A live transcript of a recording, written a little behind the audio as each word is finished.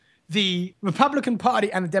the Republican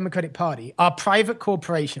Party and the Democratic Party are private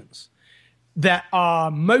corporations that are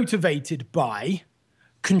motivated by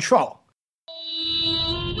control.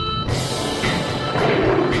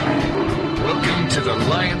 Welcome to the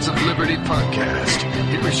Lions of Liberty podcast.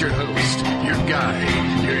 Here is your host, your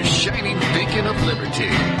guide, your shining beacon of liberty,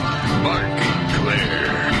 Marc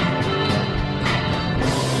Clair.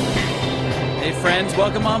 Hey friends,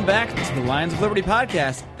 welcome on back to the Lions of Liberty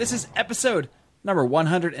podcast. This is episode number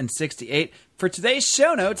 168. For today's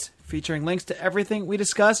show notes, featuring links to everything we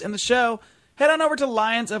discuss in the show, head on over to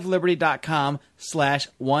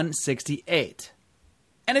lionsofliberty.com/168.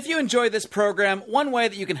 And if you enjoy this program, one way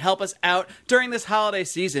that you can help us out during this holiday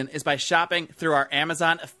season is by shopping through our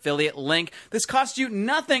Amazon affiliate link. This costs you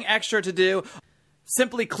nothing extra to do.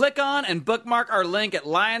 Simply click on and bookmark our link at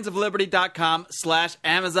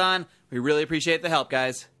lionsofliberty.com/Amazon. We really appreciate the help,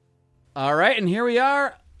 guys. All right, and here we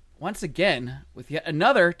are once again with yet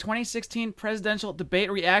another 2016 presidential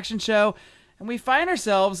debate reaction show. And we find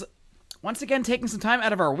ourselves once again taking some time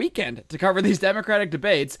out of our weekend to cover these Democratic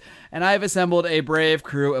debates. And I've assembled a brave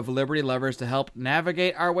crew of Liberty lovers to help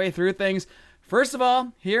navigate our way through things. First of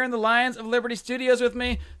all, here in the Lions of Liberty studios with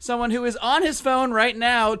me, someone who is on his phone right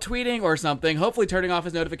now, tweeting or something, hopefully turning off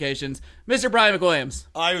his notifications, Mr. Brian McWilliams.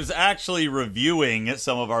 I was actually reviewing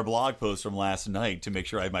some of our blog posts from last night to make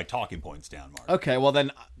sure I had my talking points down, Mark. Okay, well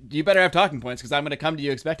then, you better have talking points, because I'm going to come to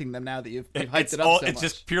you expecting them now that you've hyped it up so much. It's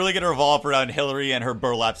just purely going to revolve around Hillary and her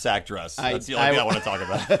burlap sack dress. That's the only thing I want to talk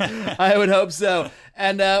about. I would hope so.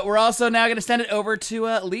 And we're also now going to send it over to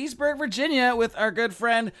Leesburg, Virginia, with our good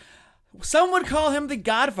friend, some would call him the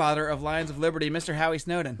godfather of Lions of Liberty, Mr. Howie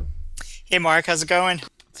Snowdon. Hey, Mark, how's it going?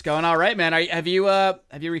 It's going all right, man. Have you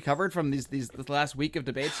recovered from this last week of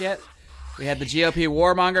debates yet? We had the GOP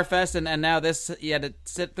Warmonger Fest, and now this. You had to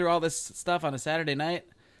sit through all this stuff on a Saturday night.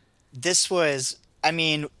 This was,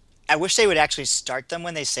 I wish they would actually start them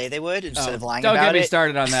when they say they would instead of lying about it. Don't get me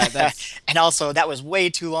started on that. That's... And also, that was way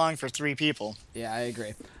too long for 3 people. Yeah, I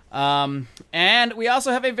agree. And we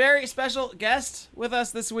also have a very special guest with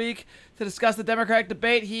us this week to discuss the Democratic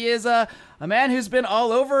debate. He is a man who's been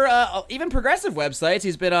all over even progressive websites.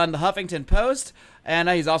 He's been on the Huffington Post, and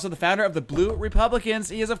he's also the founder of the Blue Republicans.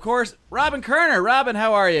 He is, of course, Robin Koerner. Robin,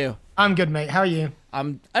 how are you? I'm good, mate. How are you?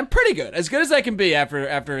 I'm pretty good. As good as I can be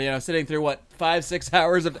after sitting through 5-6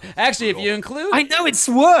 hours of. Actually, if you include, I know it's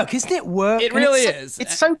work, isn't it? Work. It really is.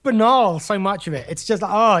 It's so banal. So much of it. It's just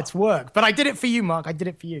like, it's work. But I did it for you, Mark. I did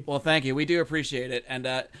it for you. Well, thank you. We do appreciate it, and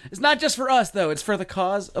it's not just for us though. It's for the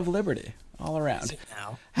cause of liberty all around.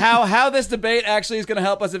 How this debate actually is going to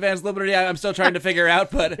help us advance liberty, I'm still trying to figure out.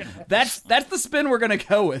 But that's the spin we're going to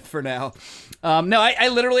go with for now. No, I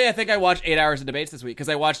literally think I watched 8 hours of debates this week because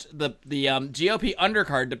I watched the GOP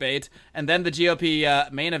undercard debate and then the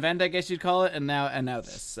GOP main event, I guess you'd call it, and now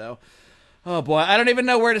this. So, oh boy, I don't even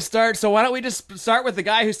know where to start. So why don't we just start with the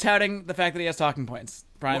guy who's touting the fact that he has talking points,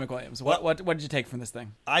 Brian McWilliams. What did you take from this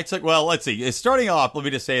thing? Let's see. Starting off, let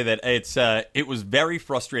me just say that it was very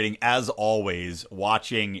frustrating as always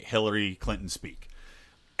watching Hillary Clinton speak.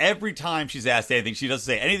 Every time she's asked anything, she doesn't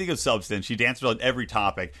say anything of substance. She dances on every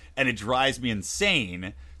topic, and it drives me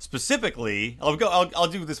insane. Specifically, I'll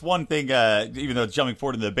do this one thing, even though it's jumping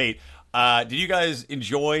forward in the debate. Did you guys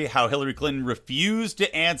enjoy how Hillary Clinton refused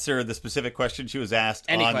to answer the specific question she was asked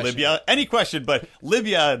on Libya? Any question, but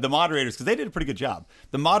Libya, the moderators, because they did a pretty good job.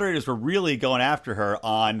 The moderators were really going after her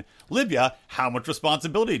on Libya. How much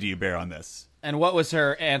responsibility do you bear on this? And what was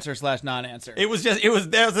her answer/non-answer? That was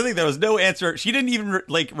the thing. There was no answer. She didn't even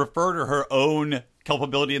refer to her own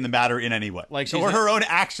culpability in the matter in any way, or her own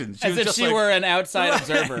actions. As if she were an outside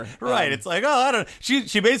observer, right? It's like, I don't know.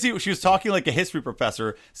 She basically was talking like a history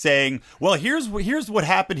professor, saying, "Well, here's what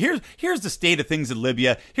happened. Here's the state of things in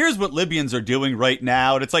Libya. Here's what Libyans are doing right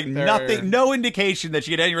now." And it's like nothing, no indication that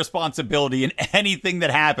she had any responsibility in anything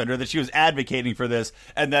that happened, or that she was advocating for this,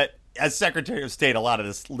 and that as Secretary of State, a lot of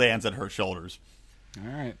this lands on her shoulders. All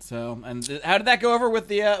right. So, and how did that go over with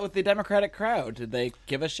the Democratic crowd? Did they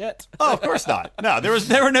give a shit? Oh, of course not. No, there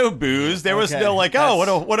were no boos. There was no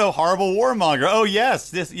what a horrible warmonger. Oh yes,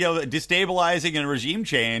 this destabilizing and regime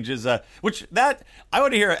change is which that I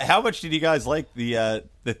want to hear. How much did you guys like the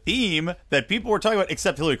theme that people were talking about,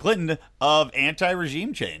 except Hillary Clinton, of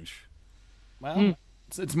anti-regime change? Well,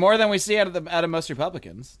 it's more than we see out of most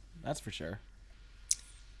Republicans. That's for sure.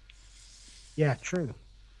 Yeah, true.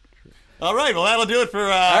 All right, well, that'll do it for all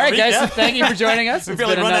right, guys, so thank you for joining us. We've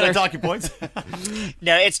really run out of talking points.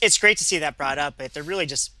 No, it's great to see that brought up, but they're really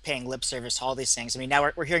just paying lip service to all these things. I mean,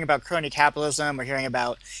 now we're hearing about crony capitalism. We're hearing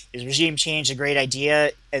about, is regime change a great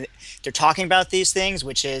idea? They're talking about these things,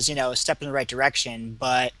 which is, a step in the right direction,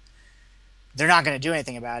 but they're not going to do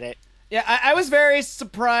anything about it. Yeah, I was very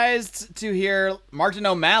surprised to hear Martin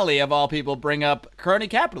O'Malley, of all people, bring up crony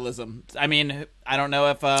capitalism. I mean, I don't know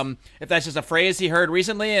if that's just a phrase he heard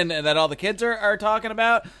recently and that all the kids are talking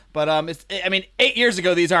about. But I mean, 8 years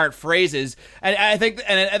ago, these aren't phrases, and I think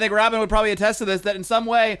Robin would probably attest to this. That in some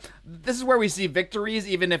way, this is where we see victories,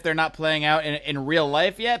 even if they're not playing out in real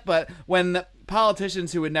life yet. But when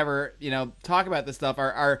politicians who would never, talk about this stuff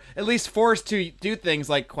are at least forced to do things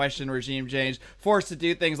like question regime change, forced to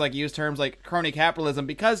do things like use terms like crony capitalism,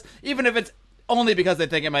 because even if it's only because they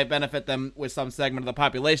think it might benefit them with some segment of the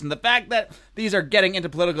population, the fact that these are getting into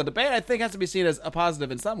political debate, I think, has to be seen as a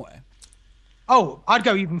positive in some way. Oh, I'd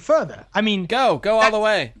go even further. I mean, go all the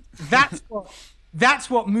way. That's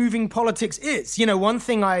what moving politics is. One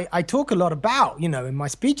thing I talk a lot about, in my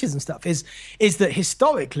speeches and stuff is that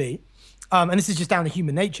historically, and this is just down to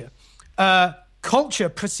human nature, culture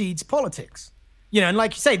precedes politics. And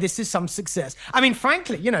like you say, this is some success. I mean,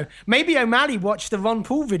 frankly, maybe O'Malley watched the Ron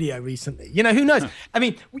Paul video recently. Who knows? I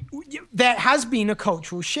mean, there has been a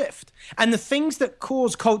cultural shift. And the things that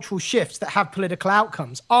cause cultural shifts that have political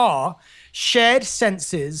outcomes are shared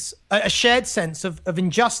senses, a shared sense of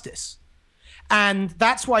injustice. And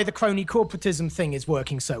that's why the crony corporatism thing is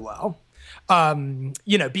working so well.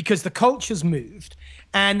 Because the culture's moved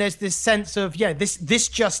and there's this sense of, this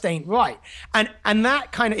just ain't right. And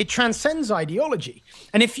that kind of, it transcends ideology.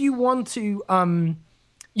 And if you want to,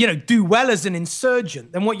 do well as an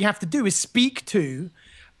insurgent, then what you have to do is speak to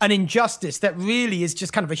an injustice that really is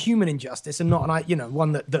just kind of a human injustice and not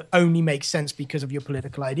one that only makes sense because of your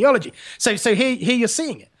political ideology. So here you're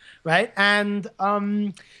seeing it, right? And,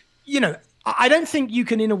 I don't think you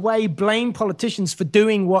can, in a way, blame politicians for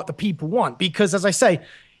doing what the people want, because, as I say,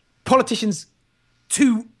 politicians,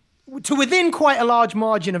 to within quite a large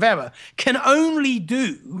margin of error, can only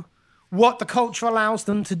do what the culture allows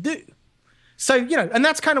them to do. So, and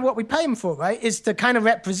that's kind of what we pay them for, right, is to kind of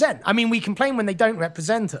represent. I mean, we complain when they don't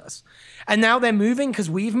represent us. And now they're moving because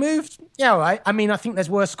we've moved. Yeah, all right. I mean, I think there's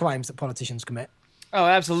worse crimes that politicians commit. Oh,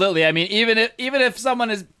 absolutely. I mean, even if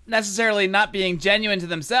someone is necessarily not being genuine to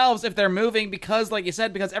themselves, if they're moving because, like you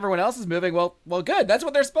said, because everyone else is moving, well, good. That's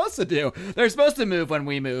what they're supposed to do. They're supposed to move when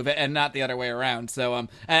we move, and not the other way around. So,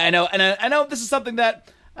 I know this is something that,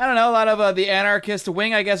 I don't know, a lot of the anarchist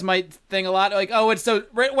wing, I guess, might think a lot like, oh, it's so,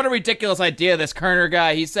 what a ridiculous idea, this Koerner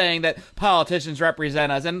guy. He's saying that politicians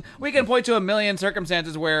represent us, and we can point to a million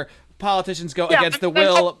circumstances where politicians go against the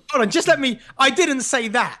will. Hold on, just let me. I didn't say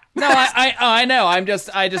that. No, I know. I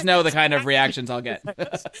just know the kind of reactions I'll get.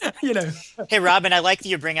 Hey, Robin, I like that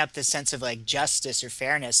you bring up this sense of like justice or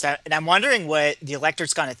fairness, and I'm wondering what the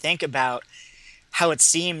electorate's going to think about how it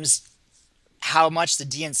seems how much the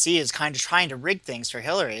DNC is kind of trying to rig things for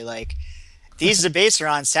Hillary. Like, these debates are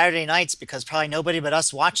on Saturday nights because probably nobody but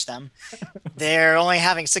us watch them. They're only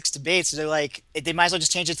having 6 debates. So they're like, they might as well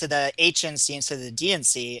just change it to the HNC instead of the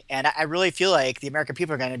DNC. And I really feel like the American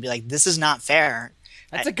people are going to be like, this is not fair.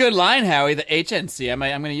 That's a good line, Howie, the HNC. I'm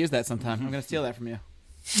going to use that sometime. I'm going to steal that from you.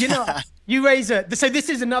 You raise so this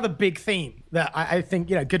is another big theme that I think,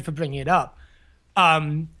 good for bringing it up.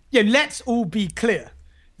 Let's all be clear.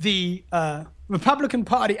 The Republican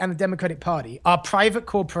Party and the Democratic Party are private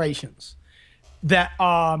corporations that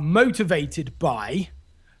are motivated by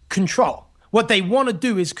control. What they want to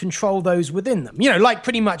do is control those within them, like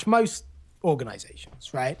pretty much most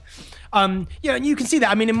organizations, right? And you can see that.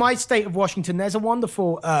 I mean, in my state of Washington, there's a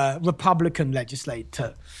wonderful Republican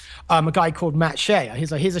legislator, a guy called Matt Shea.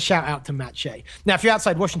 Here's a shout out to Matt Shea. Now, if you're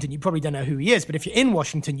outside Washington, you probably don't know who he is, but if you're in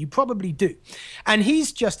Washington, you probably do. And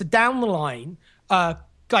he's just a down the line,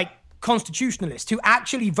 constitutionalist who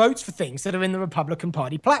actually votes for things that are in the Republican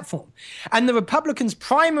Party platform. And the Republicans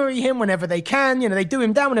primary him whenever they can. They do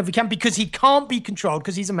him down whenever they can because he can't be controlled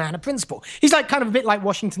because he's a man of principle. He's like kind of a bit like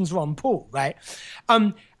Washington's Ron Paul, right?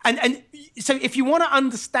 And so if you want to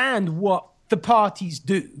understand what the parties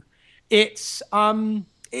do, it's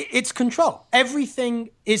control. Everything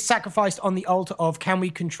is sacrificed on the altar of, can we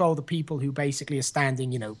control the people who basically are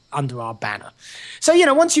standing, under our banner? So,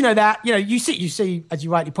 once you know that, you see, as you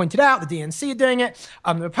rightly pointed out, the DNC are doing it.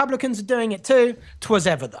 The Republicans are doing it too. 'Twas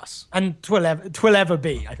ever thus. And 'twill ever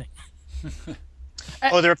be, I think.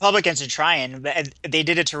 The Republicans are trying. They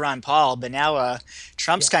did it to Ron Paul, but now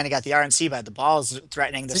Trump's kind of got the RNC by the balls,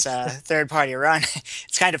 threatening this third-party run.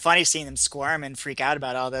 It's kind of funny seeing them squirm and freak out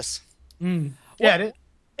about all this. Yeah, it is.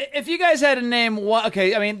 If you guys had to name one,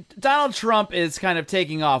 okay, I mean, Donald Trump is kind of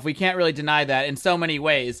taking off. We can't really deny that in so many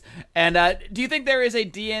ways. And do you think there is a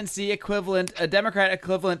DNC equivalent, a Democrat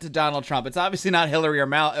equivalent to Donald Trump? It's obviously not Hillary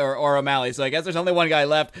or O'Malley, so I guess there's only one guy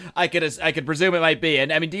left. I could presume it might be.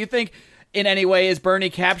 And I mean, do you think in any way is Bernie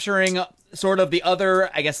capturing sort of the other,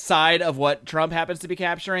 I guess, side of what Trump happens to be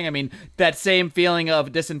capturing? I mean, that same feeling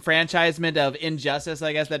of disenfranchisement, of injustice,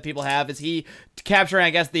 I guess, that people have. Is he capturing, I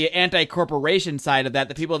guess, the anti-corporation side of that,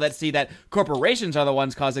 the people that see that corporations are the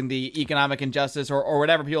ones causing the economic injustice or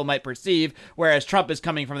whatever people might perceive, whereas Trump is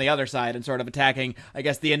coming from the other side and sort of attacking, I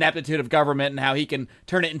guess, the ineptitude of government and how he can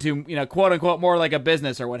turn it into, quote unquote, more like a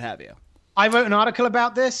business or what have you? I wrote an article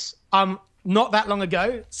about this not that long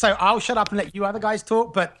ago, so I'll shut up and let you other guys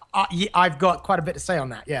talk, but I've got quite a bit to say on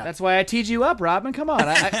that. Yeah, that's why I teed you up, Robin. Come on,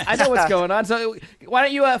 I know what's going on. So why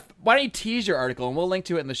don't you tease your article, and we'll link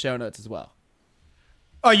to it in the show notes as well.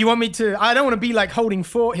 Oh, you want me to? I don't want to be like holding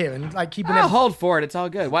fort here and like keeping. I'll hold fort. It's all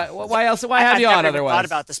good. Why else? Why have you on otherwise? I've thought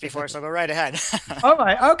about this before, so go right ahead. All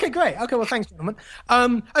right. Okay. Great. Okay. Well, thanks, gentlemen.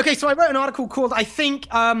 Okay. So I wrote an article called, I think,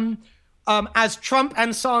 as Trump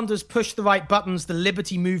and Sanders push the right buttons, the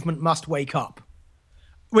liberty movement must wake up.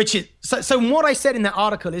 Which is so. What I said in that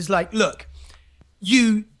article is like, look,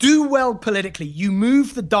 you do well politically. You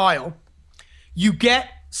move the dial. You get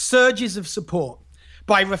surges of support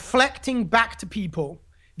by reflecting back to people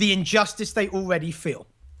the injustice they already feel.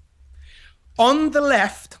 On the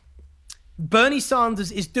left, Bernie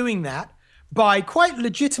Sanders is doing that by quite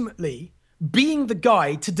legitimately being the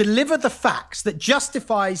guy to deliver the facts that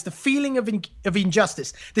justifies the feeling of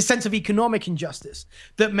injustice, the sense of economic injustice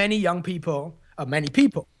that many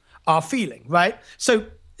people are feeling, right? So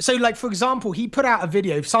like, for example, Sanders put out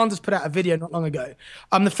a video not long ago.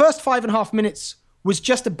 The first 5.5 minutes was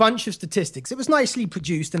just a bunch of statistics. It was nicely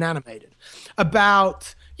produced and animated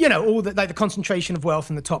about, all the concentration of wealth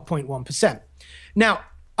in the top 0.1%. Now,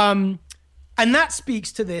 and that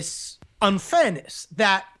speaks to this unfairness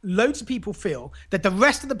that loads of people feel that the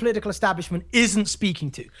rest of the political establishment isn't speaking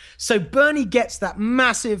to. So Bernie gets that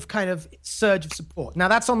massive kind of surge of support. Now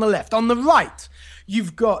that's on the left. On the right,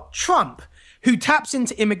 you've got Trump, who taps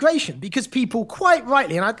into immigration because people quite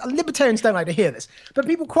rightly, and libertarians don't like to hear this, but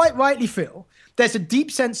people quite rightly feel there's a deep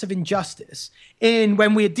sense of injustice in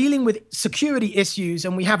when we're dealing with security issues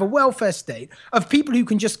and we have a welfare state of people who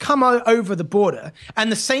can just come over the border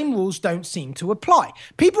and the same rules don't seem to apply.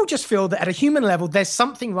 People just feel that at a human level, there's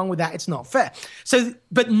something wrong with that. It's not fair. So,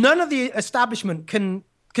 but none of the establishment can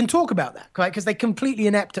talk about that, right? Because they're completely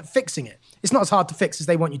inept at fixing it. It's not as hard to fix as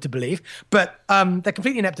they want you to believe, but they're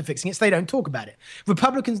completely inept at fixing it, so they don't talk about it.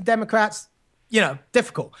 Republicans, Democrats,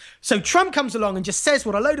 difficult. So Trump comes along and just says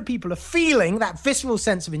what a load of people are feeling, that visceral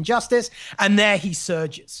sense of injustice, and there he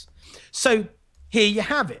surges. So here you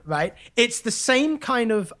have it, right? It's the same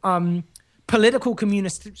kind of political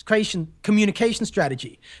communication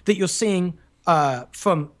strategy that you're seeing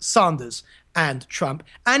from Sanders and Trump,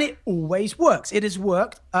 and it always works. It has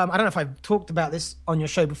worked. I don't know if I've talked about this on your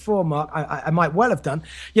show before, Mark. I might well have done,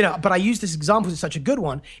 but I use this example as such a good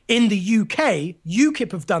one. In the UK,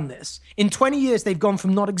 UKIP have done this. In 20 years, they've gone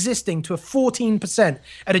from not existing to a 14%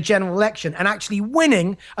 at a general election and actually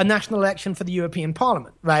winning a national election for the European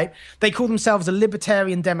Parliament, right? They call themselves a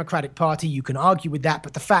libertarian democratic party. You can argue with that,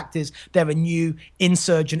 but the fact is they're a new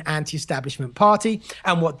insurgent anti-establishment party.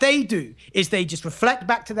 And what they do is they just reflect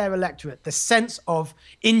back to their electorate the sense of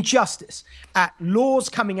injustice at laws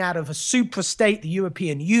coming out of a supra-state, the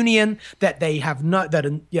European Union, that they have that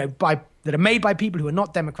are made by people who are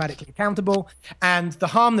not democratically accountable, and the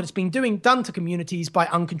harm that it's been done to communities by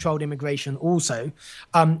uncontrolled immigration also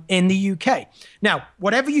in the UK. Now,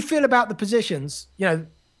 whatever you feel about the positions,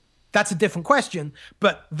 that's a different question,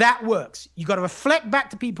 but that works. You got to reflect back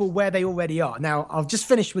to people where they already are. Now, I'll just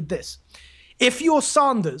finish with this. If you're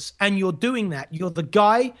Sanders and you're doing that, you're the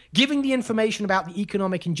guy giving the information about the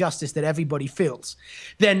economic injustice that everybody feels,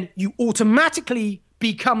 then you automatically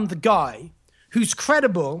become the guy who's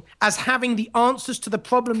credible as having the answers to the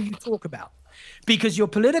problem you talk about. Because your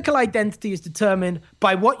political identity is determined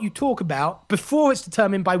by what you talk about before it's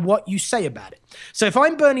determined by what you say about it. So if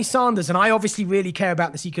I'm Bernie Sanders and I obviously really care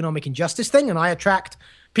about this economic injustice thing and I attract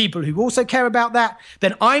people who also care about that,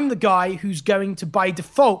 then I'm the guy who's going to, by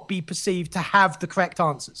default, be perceived to have the correct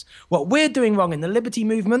answers. What we're doing wrong in the liberty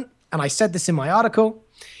movement, and I said this in my article,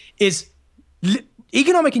 is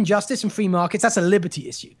economic injustice and free markets, that's a liberty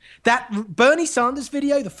issue. That Bernie Sanders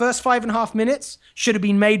video, the first 5.5 minutes, should have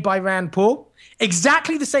been made by Rand Paul.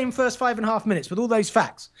 Exactly the same first 5.5 minutes with all those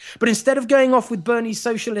facts. But instead of going off with Bernie's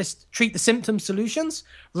socialist treat the symptoms solutions,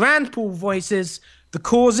 Rand Paul voices the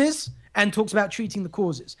causes and talks about treating the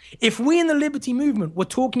causes. If we in the liberty movement were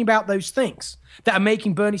talking about those things that are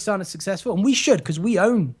making Bernie Sanders successful, and we should, because we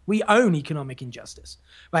own economic injustice,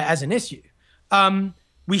 right, as an issue,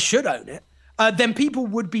 we should own it, then people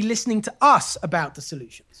would be listening to us about the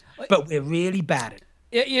solutions. But we're really bad at it.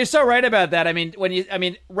 You're so right about that. I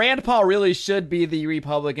mean, Rand Paul really should be the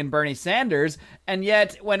Republican Bernie Sanders, and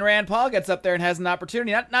yet when Rand Paul gets up there and has an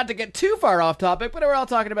opportunity, not to get too far off topic, but we're all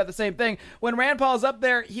talking about the same thing. When Rand Paul's up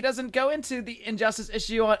there, he doesn't go into the injustice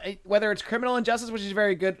issue on whether it's criminal injustice, which he's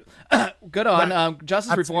very good on,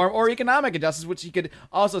 justice reform, or economic injustice, which he could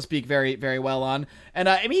also speak very, very well on. And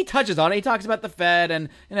he touches on it. He talks about the Fed, and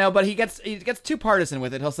but he gets too partisan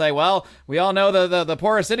with it. He'll say, "Well, we all know the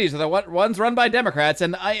poorest cities are the ones run by Democrats."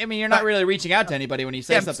 And I mean, you're not really reaching out to anybody when you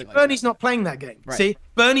say something like that. Bernie's not playing that game. Right. See,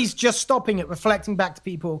 Bernie's just stopping it, reflecting back to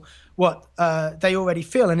people what they already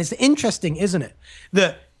feel. And it's interesting, isn't it,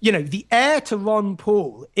 that the heir to Ron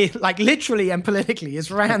Paul, like literally and politically, is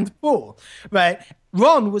Rand Paul, right?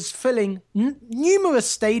 Ron was filling numerous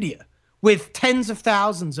stadia with tens of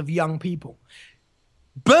thousands of young people.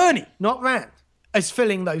 Bernie, not Rand, is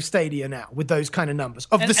filling those stadia now with those kind of numbers.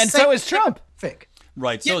 And so is Trump.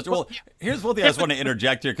 Right. So, here's one thing I just want to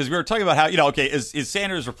interject here, because we were talking about how, is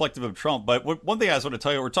Sanders reflective of Trump? But one thing I just want to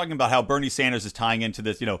tell you, we're talking about how Bernie Sanders is tying into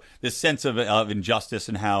this, this sense of injustice,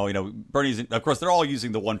 and how, Bernie's, of course, they're all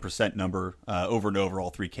using the 1% number over and over,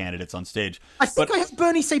 all three candidates on stage. I think I heard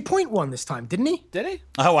Bernie say 0.1 this time, didn't he? Did he?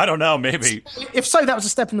 Oh, I don't know. Maybe. If so, that was a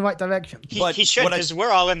step in the right direction. He should, because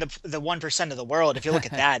we're all in the 1% of the world. If you look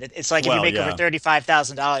at that, it's like if you make over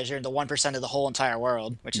 $35,000, you're in the 1% of the whole entire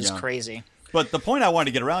world, which is crazy. But the point I wanted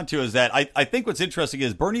to get around to is that I think what's interesting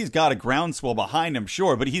is Bernie's got a groundswell behind him,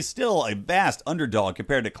 sure, but he's still a vast underdog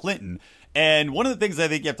compared to Clinton. And one of the things I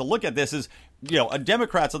think you have to look at this is,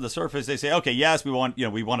 Democrats on the surface, they say, okay, yes, we want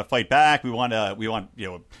to fight back, we want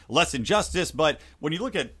less injustice. But when you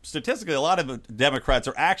look at statistically, a lot of Democrats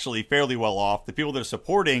are actually fairly well off. The people that are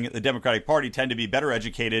supporting the Democratic Party tend to be better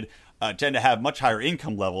educated, tend to have much higher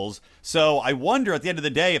income levels. So I wonder at the end of the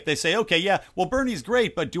day if they say, okay, yeah, well, Bernie's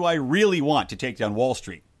great, but do I really want to take down Wall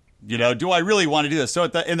Street? Do I really want to do this? So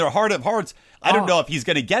in their heart of hearts, I don't know if he's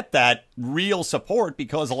going to get that real support,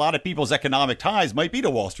 because a lot of people's economic ties might be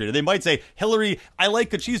to Wall Street. And they might say, Hillary, I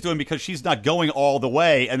like what she's doing because she's not going all the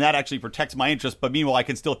way, and that actually protects my interests. But meanwhile, I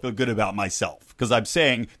can still feel good about myself because I'm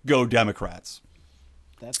saying go Democrats.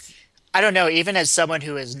 I don't know. Even as someone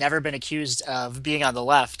who has never been accused of being on the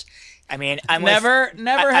left, I mean, never,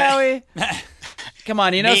 Howie. Come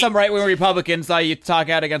on, some right-wing Republicans saw you talk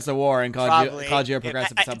out against the war and called you a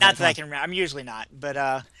progressive. Not that I can remember. I'm usually not, but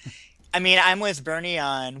I mean, I'm with Bernie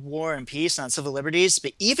on war and peace, on civil liberties,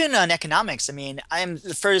 but even on economics. I mean, I'm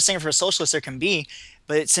the furthest thing for a socialist there can be.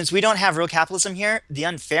 But since we don't have real capitalism here, the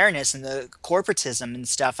unfairness and the corporatism and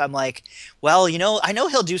stuff, I'm like, well, I know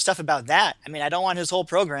he'll do stuff about that. I mean, I don't want his whole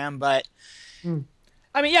program, but.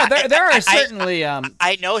 I mean, yeah, there are certainly.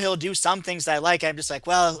 I know he'll do some things that I like. I'm just like,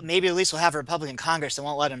 well, maybe at least we'll have a Republican Congress and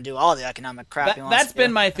won't let him do all the economic crap. That's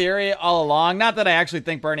been my theory all along. Not that I actually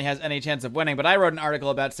think Bernie has any chance of winning, but I wrote an article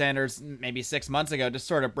about Sanders maybe 6 months ago, just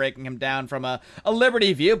sort of breaking him down from a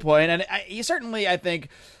liberty viewpoint. And he certainly, I think,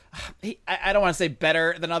 I don't want to say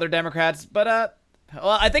better than other Democrats, but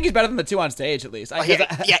well, I think he's better than the two on stage, at least. I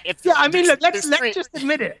mean, look, let's just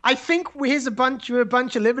admit it. I think here's a bunch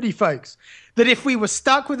of liberty folks that if we were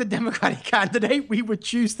stuck with a Democratic candidate, we would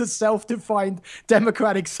choose the self-defined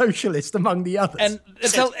Democratic Socialist among the others. And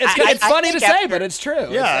it's funny to say, but it's true.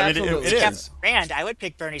 Yeah, it is. Rand, I would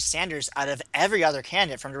pick Bernie Sanders out of every other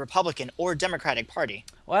candidate from the Republican or Democratic Party.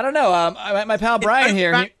 Well, I don't know. My pal Brian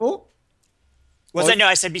here. No,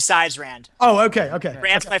 I said besides Rand. Oh, okay.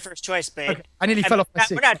 Rand's my first choice, but okay. I nearly fell off my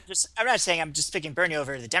seat. I'm not saying I'm just picking Bernie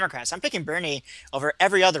over the Democrats. I'm picking Bernie over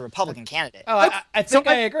every other Republican candidate. Oh, I think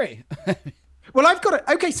I agree. Well, I've got it.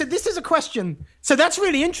 Okay, so this is a question. So that's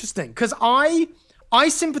really interesting, because I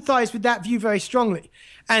sympathize with that view very strongly.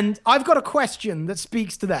 And I've got a question that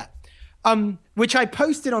speaks to that, which I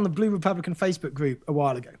posted on the Blue Republican Facebook group a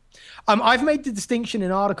while ago. I've made the distinction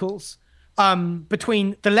in articles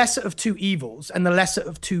between the lesser of two evils and the lesser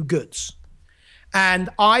of two goods. And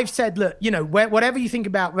I've said, look, whatever you think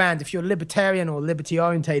about Rand, if you're libertarian or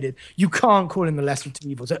liberty-orientated, you can't call him the lesser of two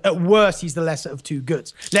evils. At worst, he's the lesser of two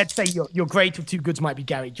goods. Let's say your greater of two goods might be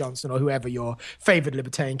Gary Johnson or whoever your favorite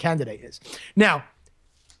libertarian candidate is. Now,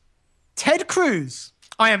 Ted Cruz,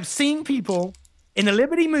 I am seeing people in the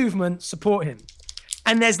liberty movement support him.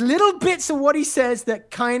 And there's little bits of what he says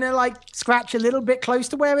that kind of like scratch a little bit close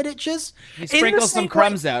to where it itches. He sprinkles some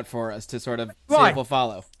crumbs out for us to sort of see if we'll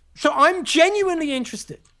follow. So I'm genuinely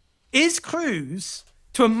interested. Is Cruz,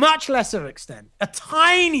 to a much lesser extent, a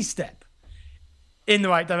tiny step in the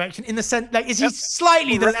right direction? In the sense, like, is he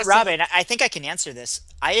slightly the lesser? Robin, I think I can answer this.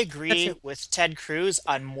 I agree with Ted Cruz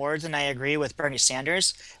on more than I agree with Bernie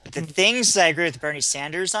Sanders. But the things that I agree with Bernie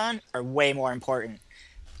Sanders on are way more important.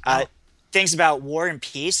 Things about war and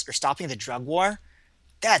peace or stopping the drug war.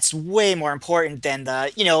 that's way more important than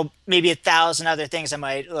the, maybe 1,000 other things I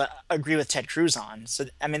might agree with Ted Cruz on. So,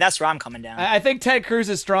 I mean, that's where I'm coming down. I think Ted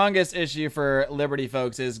Cruz's strongest issue for liberty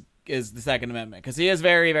folks is the Second Amendment, because he is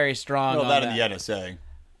very, very strong. No, on that in the NSA.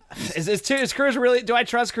 Is Cruz really? Do I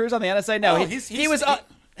trust Cruz on the NSA? No,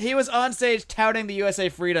 he was on stage touting the USA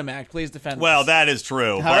Freedom Act. Please defend. Well, this. that is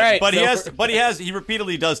true. He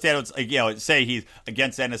repeatedly does stand. Say he's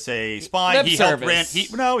against NSA spying.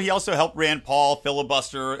 He also helped Rand Paul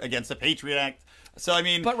filibuster against the Patriot Act. So I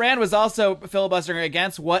mean, but Rand was also filibustering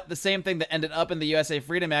against the same thing that ended up in the USA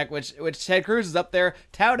Freedom Act, which Ted Cruz is up there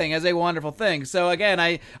touting as a wonderful thing. So again,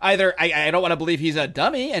 I don't want to believe he's a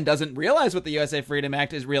dummy and doesn't realize what the USA Freedom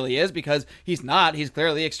Act really is, because he's not. He's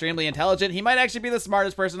clearly extremely intelligent. He might actually be the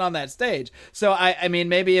smartest person on that stage. So I mean,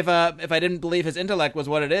 maybe if I didn't believe his intellect was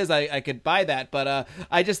what it is, I could buy that. But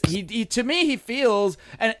he to me, he feels,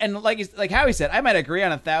 and like Howie said, I might agree on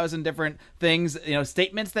 1,000 different things,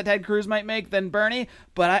 statements that Ted Cruz might make than Bernie,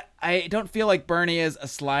 but I don't feel like Bernie is a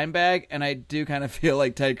slime bag, and I do kind of feel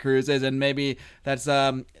like Ted Cruz is, and maybe that's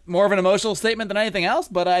more of an emotional statement than anything else,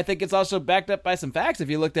 but I think it's also backed up by some facts. If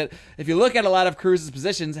you look at a lot of Cruz's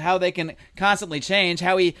positions, how they can constantly change,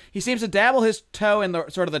 how he seems to dabble his toe in the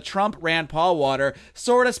sort of the Trump Rand Paul water,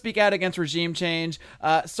 sort of speak out against regime change,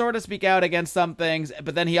 sort of speak out against some things,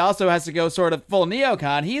 but then he also has to go sort of full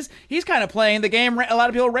neocon. He's kind of playing the game a lot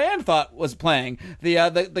of people Rand thought was playing,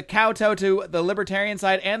 the kowtow to the libertarian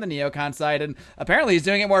side and the neocon side, and apparently he's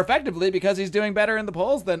doing it more effectively because he's doing better in the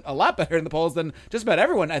polls a lot better in the polls than just about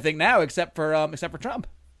everyone, I think, now, except for Trump.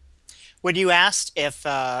 When you asked if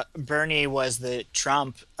Bernie was the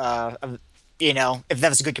Trump, if that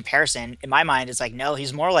was a good comparison, in my mind, it's like, no,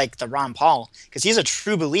 he's more like the Ron Paul, because he's a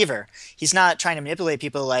true believer. He's not trying to manipulate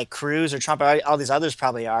people like Cruz or Trump or all these others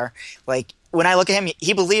probably are. Like, when I look at him,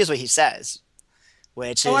 he believes what he says,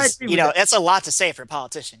 which is, that's a lot to say for a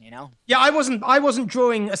politician, Yeah, I wasn't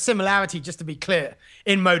drawing a similarity, just to be clear,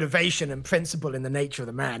 in motivation and principle in the nature of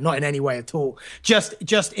the man, not in any way at all.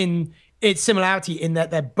 Just in its similarity in that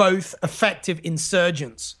they're both effective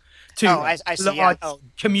insurgents to I see, large yeah.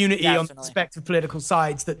 community definitely. on the respective political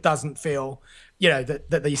sides that doesn't feel, that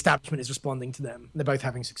the establishment is responding to them. They're both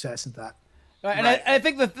having success at that. And right. I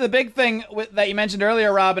think the big thing that you mentioned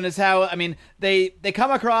earlier, Robin, is how, I mean, they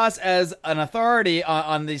come across as an authority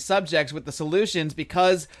on these subjects with the solutions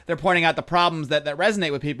because they're pointing out the problems that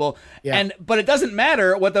resonate with people. Yeah. But it doesn't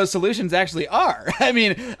matter what those solutions actually are. I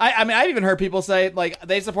mean, I've even heard people say, like,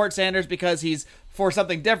 they support Sanders because he's for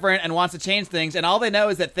something different and wants to change things, and all they know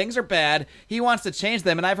is that things are bad. He wants to change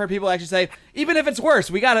them, and I've heard people actually say, even if it's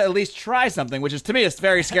worse, we got to at least try something, which is, to me, a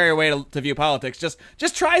very scary way to view politics. Just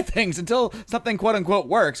try things until something quote-unquote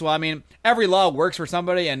works. Well, I mean, every law works for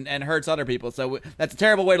somebody and hurts other people, so that's a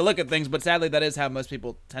terrible way to look at things, but sadly, that is how most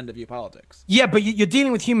people tend to view politics. Yeah, but you're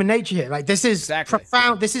dealing with human nature here. Like, this is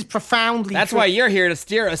profound. This is profoundly That's why you're here, to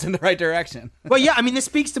steer us in the right direction. Well, yeah, I mean, this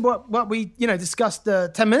speaks to what we discussed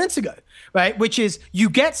 10 minutes ago, right? Which is, you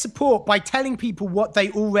get support by telling people what they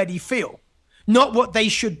already feel, not what they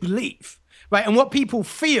should believe, right? And what people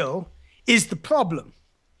feel is the problem.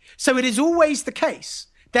 So it is always the case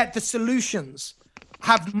that the solutions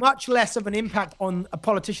have much less of an impact on a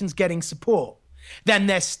politician's getting support than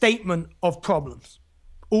their statement of problems.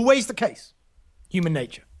 Always the case. Human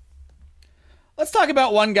nature. Let's talk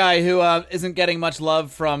about one guy who isn't getting much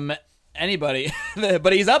love from anybody,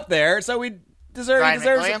 but he's up there, so we deserves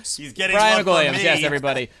McWilliams? He's getting Brian love McWilliams, from me. yes,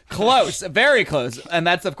 everybody. Close, very close. And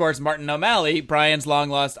that's, of course, Martin O'Malley, Brian's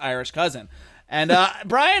long-lost Irish cousin. And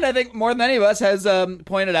Brian, I think more than any of us, has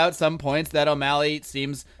pointed out some points that O'Malley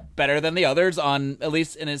seems better than the others on, at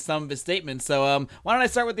least in some of his statements. So why don't I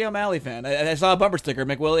start with the O'Malley fan? I saw a bumper sticker,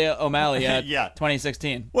 McWilliams O'Malley, yeah.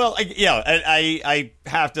 2016. Well, I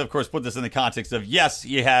have to, of course, put this in the context of, yes,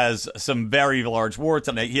 he has some very large warts.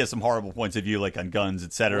 I mean, he has some horrible points of view, like on guns,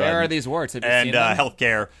 etc. Where are these warts? Have you seen them?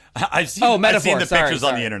 Healthcare. I've seen the pictures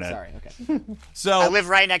on the internet. Sorry, okay. So I live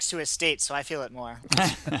right next to his state, so I feel it more.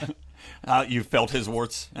 You felt his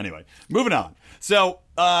warts? Anyway, moving on. So,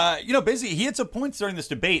 basically, he had some points during this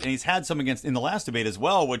debate, and he's had some in the last debate as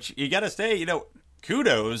well, which you got to say,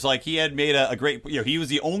 kudos. Like, he had made a great, he was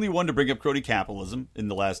the only one to bring up crony capitalism in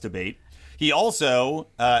the last debate. He also,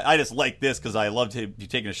 I just like this because I loved him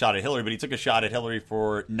taking a shot at Hillary, but he took a shot at Hillary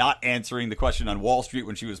for not answering the question on Wall Street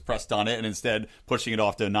when she was pressed on it, and instead pushing it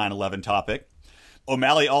off to a 9/11 topic.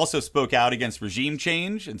 O'Malley also spoke out against regime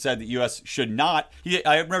change and said that U.S. should not.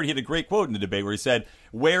 I remember he had a great quote in the debate where he said,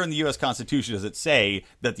 "Where in the U.S. Constitution does it say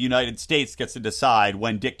that the United States gets to decide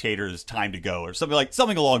when dictators' time to go?" or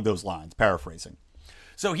something along those lines, paraphrasing.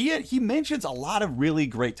 So he mentions a lot of really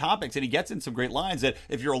great topics, and he gets in some great lines that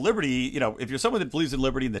if you're a liberty, if you're someone that believes in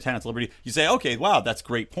liberty and the tenets of liberty, you say, okay, wow, that's a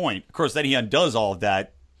great point. Of course, then he undoes all of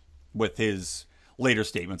that with his later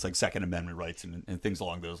statements like Second Amendment rights and things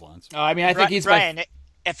along those lines. Oh, I mean, I think he's Brian.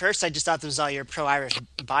 At first, I just thought this was all your pro-Irish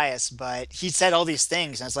bias, but he said all these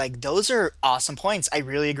things, and I was like, those are awesome points. I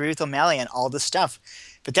really agree with O'Malley on all this stuff.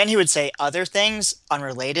 But then he would say other things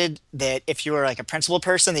unrelated that if you were like a principled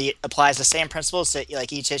person that applies the same principles to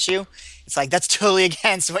like each issue, it's like that's totally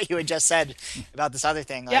against what you had just said about this other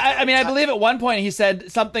thing. Like, yeah, I mean, I believe at one point he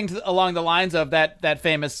said something along the lines of that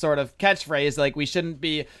famous sort of catchphrase, like we shouldn't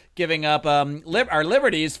be giving up our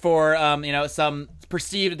liberties for some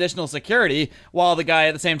perceived additional security, while the guy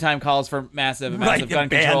at the same time calls for massive gun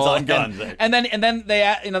control on guns. And then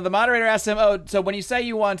they the moderator asked him, oh, so when you say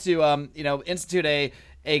you want to institute a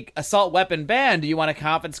assault weapon ban, do you want to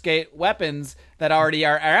confiscate weapons that already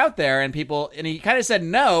are out there? And he kind of said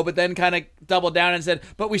no, but then kind of doubled down and said,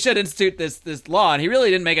 but we should institute this law. And he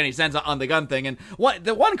really didn't make any sense on the gun thing. And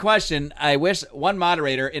the one question I wish one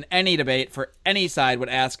moderator in any debate for any side would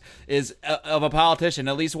ask is of a politician,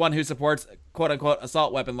 at least one who supports quote unquote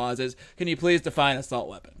assault weapon laws, is can you please define assault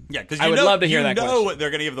weapon? Yeah, because I would love to hear that question. They're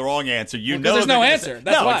going to give the wrong answer. There's no answer.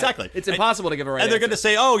 That's why. Exactly. It's impossible to give a right And they're answer. going to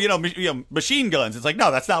say, oh, machine guns. It's like,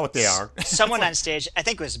 no, that's not what they are. Someone on stage, I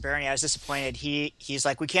think it was Bernie, I was disappointed. He's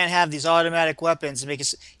like, we can't have these automatic weapons and make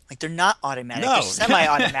us like they're not automatic. No. They're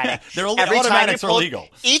semi-automatic. Automatics are illegal.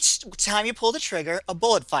 Each time you pull the trigger, a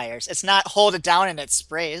bullet fires. It's not hold it down and it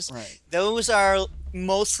sprays. Right. Those are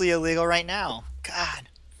mostly illegal right now. God.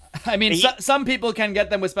 I mean, some people can get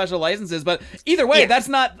them with special licenses, but either way, that's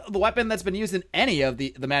not the weapon that's been used in any of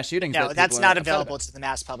the mass shootings. No, that's not available to the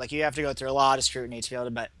mass public. You have to go through a lot of scrutiny to be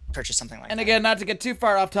able to purchase something like that. And again, not to get too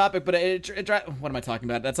far off topic, but what am I talking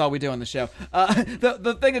about? That's all we do on the show.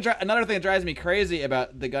 Another thing that drives me crazy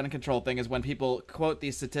about the gun control thing is when people quote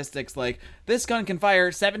these statistics like this gun can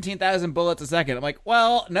fire 17,000 bullets a second. I'm like,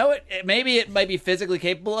 well, no, maybe it might be physically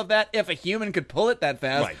capable of that if a human could pull it that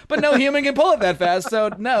fast, right. But no human can pull it that fast. So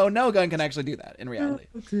no gun can actually do that in reality.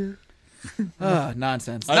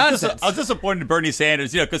 Nonsense. I was disappointed in Bernie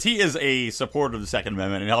Sanders, because he is a supporter of the Second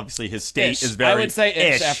Amendment, and obviously his state is very. I would say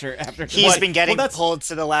ish. After he's been getting pulled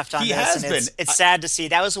to the left on this, and been. It's sad to see.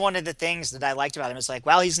 That was one of the things that I liked about him. It's like,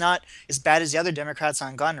 well, he's not as bad as the other Democrats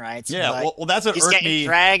on gun rights. Yeah, well, that's what he's irked getting me.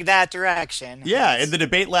 Dragged that direction. Yeah, in the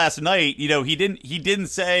debate last night, he didn't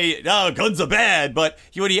say, "No, guns are bad," but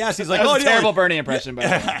when he asked, he's like, that was "Oh, a terrible Bernie impression."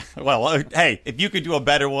 But well, hey, if you could do a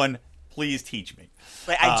better one, please teach me.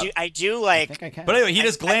 But I do like. I think I can. But anyway, he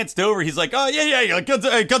just glanced over. He's like, "Oh yeah,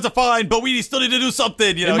 guns are fine, but we still need to do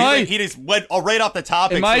something." He just went right off the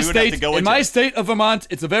topic. In my state of Vermont,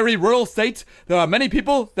 it's a very rural state. There are many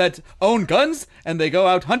people that own guns and they go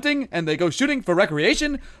out hunting and they go shooting for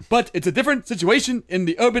recreation. But it's a different situation in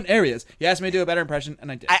the urban areas. He asked me to do a better impression,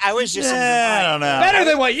 and I did. I was just in Vermont. I don't know. Better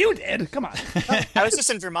than what you did. Come on. I was just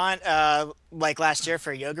in Vermont like last year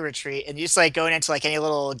for a yoga retreat, and you just like going into like any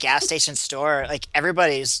little gas station store, like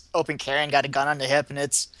everybody's open carry and got a gun on the hip, and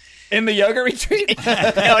it's in the yoga retreat.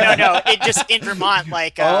 no, it just in Vermont,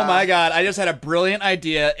 like. Oh my god! I just had a brilliant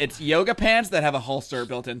idea. It's yoga pants that have a holster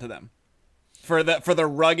built into them, for the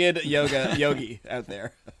rugged yogi out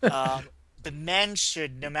there. The men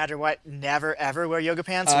should, no matter what, never ever wear yoga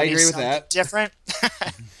pants. I agree with that. Different.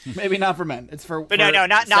 Maybe not for men. It's for no,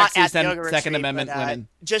 not at the yoga retreat. Second Amendment women.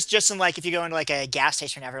 Just in like if you go into like a gas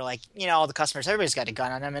station, ever like all the customers, everybody's got a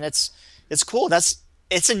gun on them, and it's cool.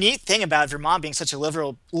 It's a neat thing about Vermont being such a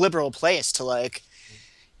liberal place to like,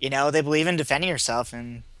 they believe in defending yourself,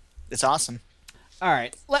 and it's awesome. All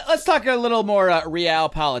right, let's talk a little more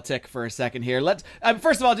realpolitik for a second here.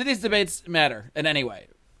 First of all, do these debates matter in any way?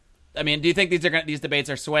 I mean, do you think these debates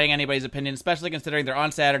are swaying anybody's opinion, especially considering they're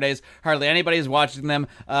on Saturdays? Hardly anybody's watching them.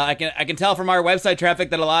 I can tell from our website traffic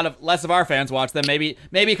that less of our fans watch them. Maybe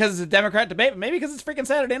because it's a Democrat debate, but maybe because it's freaking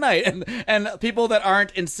Saturday night, and people that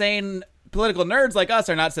aren't insane political nerds like us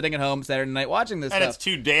are not sitting at home Saturday night watching this and stuff. it's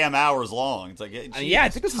 2 damn hours long. It's like, I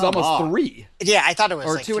think this is almost 3. Yeah, I thought it was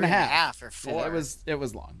or like 2.5 or 4. Yeah, it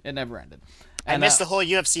was long. It never ended. I missed the whole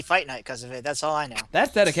UFC fight night because of it. That's all I know.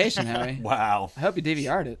 That's dedication, Howie. Wow. I hope you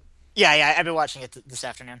DVR'd it. Yeah, I've been watching it this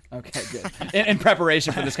afternoon. Okay, good. In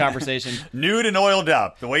preparation for this conversation. Nude and oiled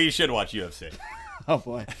up, the way you should watch UFC. Oh,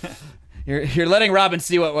 boy. You're letting Robin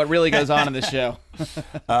see what really goes on in the show.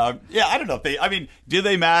 Yeah, I don't know if do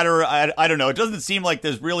they matter? I don't know. It doesn't seem like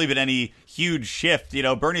there's really been any huge shift.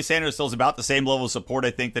 Bernie Sanders still is about the same level of support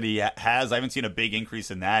I think that he has. I haven't seen a big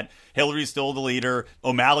increase in that. Hillary's still the leader.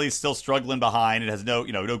 O'Malley's still struggling behind. It has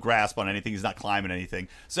no grasp on anything. He's not climbing anything.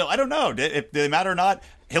 So I don't know if they matter or not.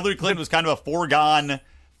 Hillary Clinton was kind of a foregone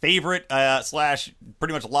favorite /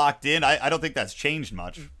 pretty much locked in. I don't think that's changed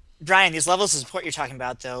much. Brian, these levels of support you're talking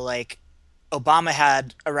about, though, like Obama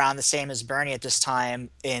had around the same as Bernie at this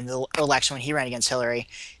time in the election when he ran against Hillary.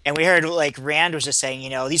 And we heard like Rand was just saying,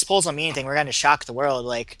 these polls don't mean anything. We're going to shock the world.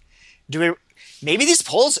 Like, maybe these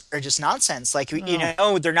polls are just nonsense. Like,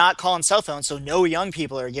 they're not calling cell phones, so no young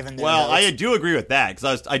people are given their Well, votes. I do agree with that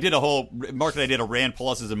because Mark and I did a Rand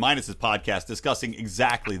pluses and minuses podcast discussing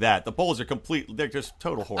exactly that. The polls are they're just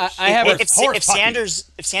total horse.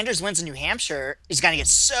 If Sanders wins in New Hampshire, he's going to get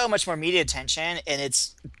so much more media attention, and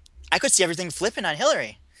I could see everything flipping on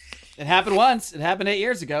Hillary. It happened once. It happened 8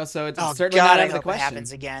 years ago, so it's certainly God, not I out of the hope question. It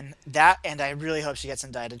happens again. That, and I really hope she gets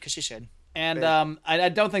indicted because she should. And I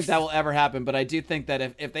don't think that will ever happen, but I do think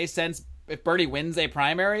that if Bernie wins a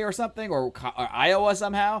primary or something, or Iowa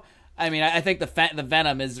somehow, I think the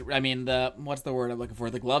venom is, what's the word I'm looking for?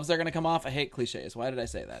 The gloves are going to come off. I hate cliches. Why did I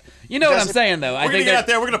say that? You know what I'm saying, though. We're going to get out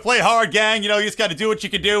there. We're going to play hard, gang. You just got to do what you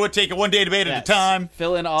can do and take it one day debate at a time.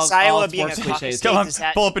 Fill in all Iowa sports cliches. Come on,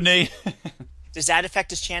 pull up a knee. Does that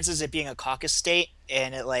affect his chances of being a caucus state?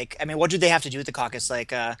 And what do they have to do with the caucus?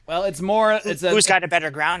 Well, it's more. Who's got a better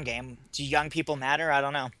ground game? Do young people matter? I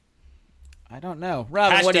don't know. I don't know,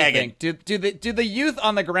 Robin. What do you think? Do the youth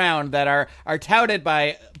on the ground that are touted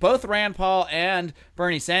by both Rand Paul and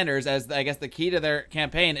Bernie Sanders as I guess the key to their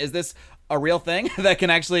campaign? Is this a real thing that can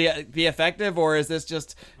actually be effective, or is this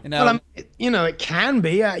just Well, it can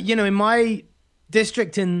be. In my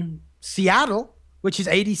district in Seattle, which is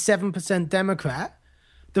 87% Democrat,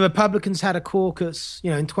 the Republicans had a caucus,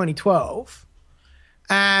 in 2012,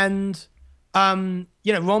 and Ron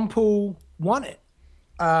Paul won it.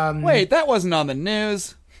 Wait, that wasn't on the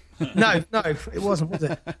news. No, it wasn't, was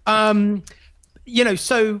it?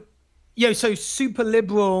 So super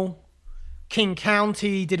liberal King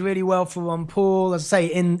County did really well for Ron Paul. As I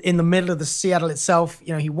say, in the middle of the Seattle itself,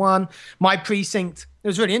 he won. My precinct, it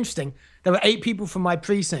was really interesting. There were 8 people from my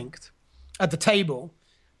precinct at the table.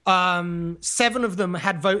 7 of them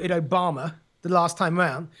had voted Obama the last time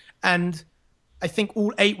round, and I think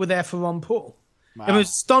all 8 were there for Ron Paul. Wow. It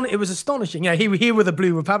was astonishing. Here were the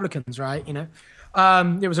blue Republicans, right?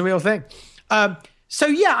 It was a real thing. So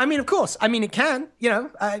yeah, of course, it can,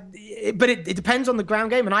 but it depends on the ground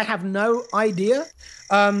game, and I have no idea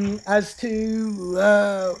as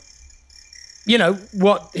to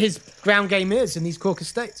what his ground game is in these caucus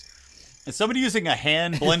states. Is somebody using a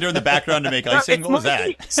hand blender in the background to make icing? What was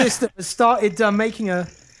that? System has started making a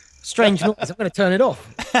strange noise. I'm going to turn it off.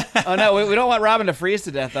 Oh no, we don't want Robin to freeze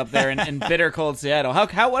to death up there in bitter cold Seattle.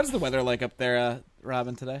 How was the weather like up there,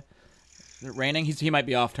 Robin, today? Is it raining? He might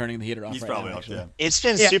be off turning the heater off. He's right probably now, off. Yeah. It's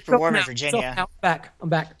been super warm in Virginia. I'm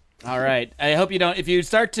back. All right. I hope you don't. If you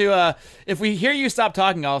start to, if we hear you stop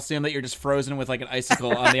talking, I'll assume that you're just frozen with like an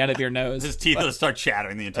icicle on the end of your nose. His teeth will start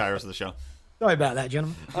chattering the entire rest of the show. Sorry about that,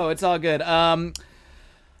 gentlemen. Oh, it's all good.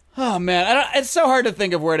 Oh man, it's so hard to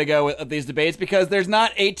think of where to go with these debates because there's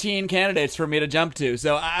not 18 candidates for me to jump to.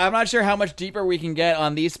 So I'm not sure how much deeper we can get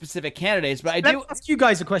on these specific candidates. But Let me ask you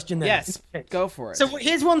guys a question then. Yes, go for it. So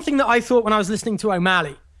here's one thing that I thought when I was listening to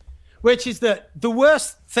O'Malley, which is that the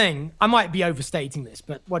worst thing, I might be overstating this,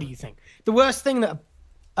 but what do you think? The worst thing that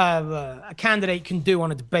a candidate can do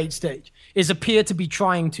on a debate stage is appear to be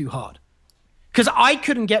trying too hard. Because I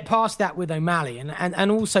couldn't get past that with O'Malley and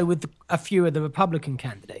also with a few of the Republican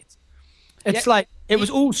candidates. It's like, it was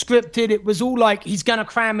all scripted. It was all like, he's going to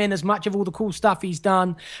cram in as much of all the cool stuff he's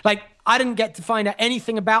done. Like, I didn't get to find out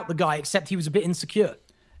anything about the guy except he was a bit insecure.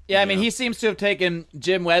 Yeah, he seems to have taken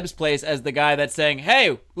Jim Webb's place as the guy that's saying,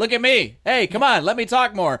 hey, look at me. Hey, come on, let me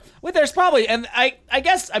talk more. Well, there's probably, and I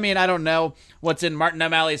guess, I don't know what's in Martin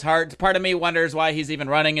O'Malley's heart. Part of me wonders why he's even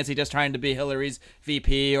running. Is he just trying to be Hillary's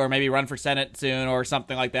VP or maybe run for Senate soon or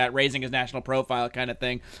something like that, raising his national profile kind of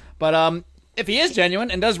thing. But if he is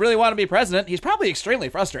genuine and does really want to be president, he's probably extremely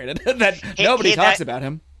frustrated that nobody talks about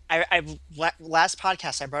him. Last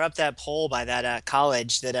podcast, I brought up that poll by that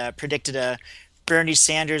college that predicted a Bernie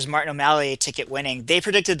Sanders, Martin O'Malley ticket winning. They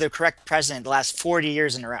predicted the correct president the last 40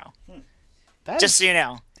 years in a row. Just so you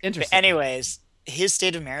know. Interesting. But anyways, his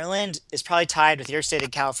state of Maryland is probably tied with your state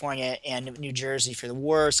of California and New Jersey for the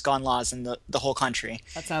worst gun laws in the whole country.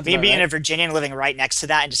 That sounds Me about being right. a Virginian living right next to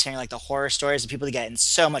that and just hearing like the horror stories of people that get in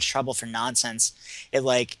so much trouble for nonsense, it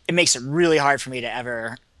makes it really hard for me to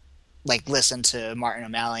ever like listen to Martin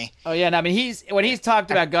O'Malley. Oh yeah, no, I mean when he's talked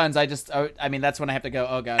about guns, I mean that's when I have to go,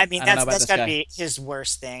 oh god. I mean, I don't know about that's this got to guy. be his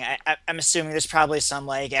worst thing. I'm assuming there's probably some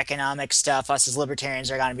like economic stuff us as libertarians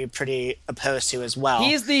are going to be pretty opposed to as well.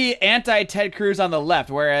 He's the anti-Ted Cruz on the left,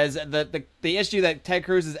 whereas the issue that Ted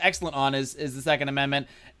Cruz is excellent on is the Second Amendment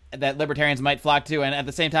that libertarians might flock to, and at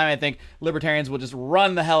the same time, I think libertarians will just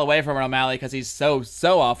run the hell away from O'Malley because he's so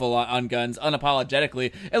awful on guns,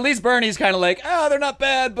 unapologetically. At least Bernie's kind of like, oh, they're not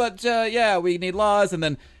bad, but yeah, we need laws. And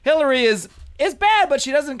then Hillary is bad, but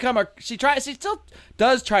she doesn't she still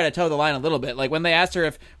does try to toe the line a little bit. Like when they asked her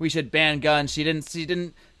if we should ban guns, she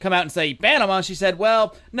didn't come out and say ban them. She said,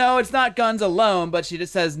 well, no, it's not guns alone, but she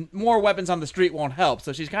just says more weapons on the street won't help.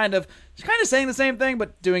 So she's kind of saying the same thing,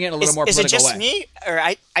 but doing it in a little more political way. Is it just me, or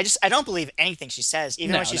I don't believe anything she says,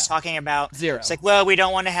 even when she's talking about zero. It's like, well, we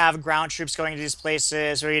don't want to have ground troops going to these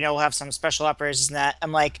places, or we'll have some special operations and that.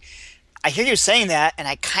 I'm like, I hear you saying that, and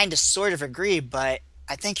I kind of sort of agree, but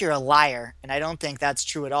I think you're a liar, and I don't think that's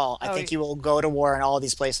true at all. I think you will go to war in all of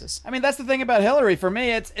these places. I mean, that's the thing about Hillary. For me,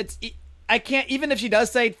 it's I can't, even if she does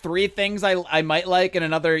say 3 things I might like in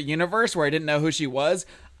another universe where I didn't know who she was.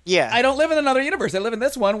 Yeah. I don't live in another universe. I live in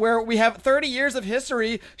this one where we have 30 years of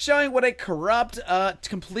history showing what a corrupt,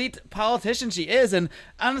 complete politician she is. And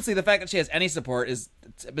honestly, the fact that she has any support is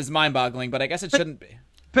mind-boggling, but I guess it shouldn't be.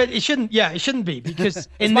 But it shouldn't, it shouldn't be, because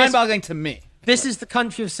it's mind-boggling to me. This is the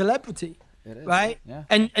country of celebrity. It is, right? Yeah.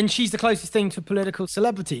 And she's the closest thing to political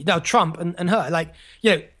celebrity. No, Trump and her. Like,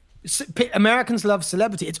 Americans love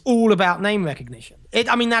celebrity. It's all about name recognition.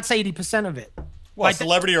 I mean, that's 80% of it. Well, like,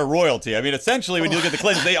 celebrity or royalty. I mean, essentially, when you look at the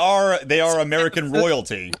Clintons, they are American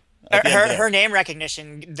royalty. Her name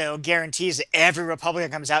recognition, though, guarantees that every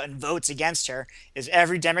Republican comes out and votes against her. Is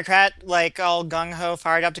every Democrat, like, all gung-ho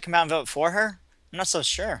fired up to come out and vote for her? I'm not so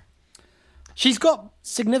sure. She's got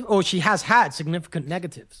she has had significant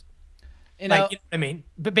negatives. You know what I mean?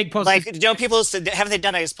 But big positives. Like, people, haven't they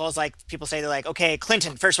done these polls, like, people say, they're like, okay,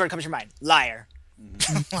 Clinton, first word comes to your mind, liar.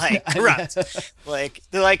 Like, corrupt. Like,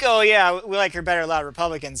 they're like, oh, yeah, we like her better than a lot of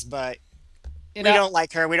Republicans, but we don't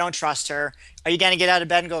like her, we don't trust her. Are you going to get out of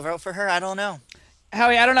bed and go vote for her? I don't know.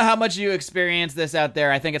 Howie, I don't know how much you experience this out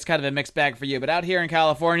there. I think it's kind of a mixed bag for you. But out here in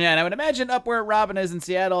California, and I would imagine up where Robin is in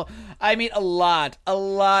Seattle, I meet a lot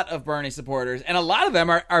of Bernie supporters. And a lot of them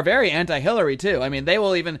are very anti-Hillary, too. I mean, they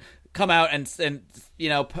will even come out and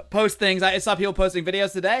post things. I saw people posting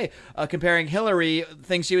videos today comparing Hillary,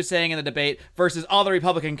 things she was saying in the debate, versus all the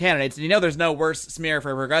Republican candidates. And there's no worse smear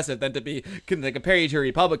for a progressive than to compare you to a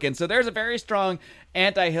Republican. So there's a very strong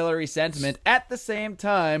anti-Hillary sentiment. At the same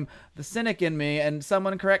time, the cynic in me, and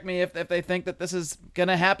someone correct me if they think that this is going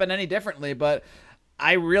to happen any differently, but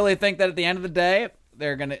I really think that at the end of the day,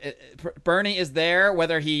 Bernie is there,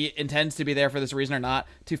 whether he intends to be there for this reason or not,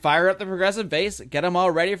 to fire up the progressive base, get them all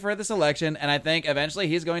ready for this election, and I think eventually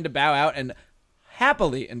he's going to bow out and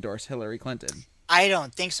happily endorse Hillary Clinton. I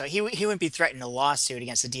don't think so. He wouldn't be threatening a lawsuit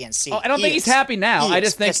against the DNC. I don't think he's happy now. I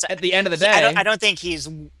just think at the end of the day, I don't think he's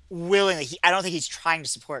willing. I don't think he's trying to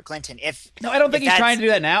support Clinton. I don't think he's trying to do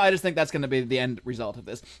that now. I just think that's going to be the end result of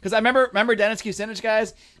this. Because I remember Dennis Kucinich,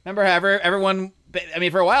 guys. Remember how everyone. I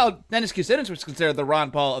mean, for a while, Dennis Kucinich was considered the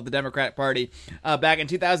Ron Paul of the Democratic Party. Back in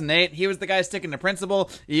 2008, he was the guy sticking to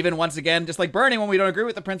principle. Even once again, just like Bernie, when we don't agree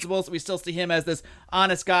with the principles, we still see him as this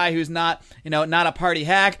honest guy who's not a party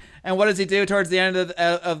hack. And what does he do towards the end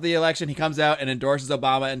of the election? He comes out and endorses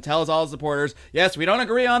Obama and tells all his supporters, yes, we don't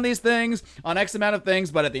agree on these things, on X amount of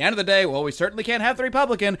things, but at the end of the day, well, we certainly can't have the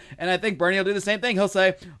Republican. And I think Bernie will do the same thing. He'll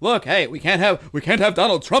say, look, hey, we can't have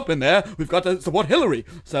Donald Trump in there. We've got to support Hillary.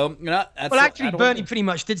 So, Bernie pretty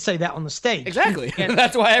much did say that on the stage. Exactly.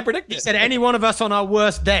 That's why I predicted. He said any one of us on our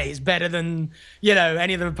worst day is better than,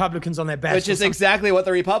 any of the Republicans on their best. Which is exactly what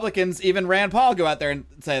the Republicans, even Rand Paul, go out there and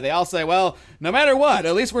say. They all say, well, no matter what,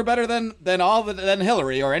 at least we're better than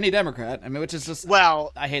Hillary or any Democrat. I mean, which is just,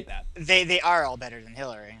 well, I hate that. They are all better than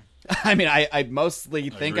Hillary. I mean, I mostly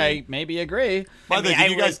think I maybe agree. By the way,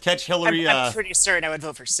 did you guys catch Hillary? I'm pretty certain I would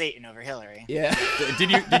vote for Satan over Hillary. Yeah.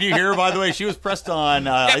 Did you hear? By the way, she was pressed on.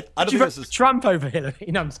 I don't think this is Trump over Hillary.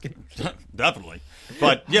 No, I'm just kidding. Definitely.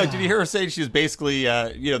 But did you hear her say she was basically?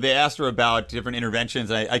 They asked her about different interventions.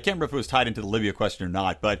 And I can't remember if it was tied into the Libya question or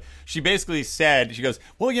not. But she basically said, she goes,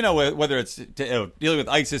 well, whether it's dealing with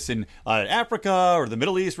ISIS in Africa or the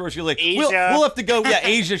Middle East, where she's like, Asia. we'll have to go. Yeah,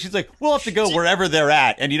 Asia. She's like, we'll have to go wherever they're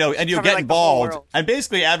at. And and you'll Cover, get like, the whole involved world. and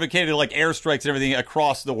basically advocated like airstrikes and everything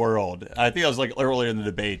across the world. I think that was like earlier in the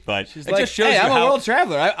debate, but She's it like, just shows hey, you I'm how. a world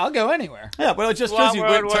traveler. I'll go anywhere. Yeah, but it just shows Want you.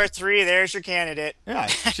 World War III, there's your candidate. Yeah,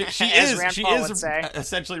 she As is. Rand She Paul would is say.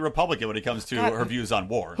 essentially Republican when it comes to her views on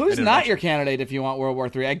war. Who's and not intervention. your candidate if you want World War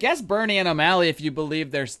III? I guess Bernie and O'Malley, if you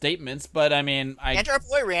believe their statements. But I mean, And our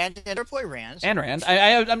boy Rand. And Rand.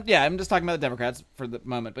 I'm just talking about the Democrats for the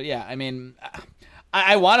moment. But yeah, I mean,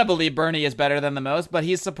 I want to believe Bernie is better than the most, but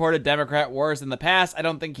he's supported Democrat wars in the past. I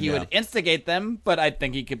don't think he would instigate them, but I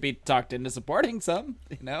think he could be talked into supporting some.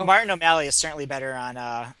 You know, Martin O'Malley is certainly better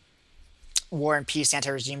on war and peace,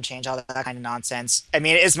 anti-regime change, all that kind of nonsense. I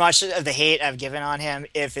mean, as much of the hate I've given on him,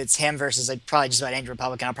 if it's him versus like probably just about any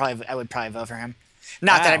Republican, I would probably vote for him.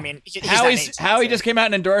 Not that I mean, Howie just came out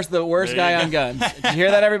and endorsed the worst guy on guns. Did you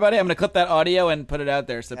hear that, everybody? I'm going to clip that audio and put it out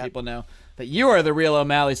there so people know that you are the real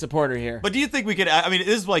O'Malley supporter here. But do you think we could? I mean,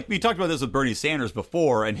 this is like we talked about this with Bernie Sanders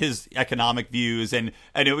before and his economic views, and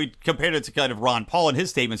we compared it to kind of Ron Paul and his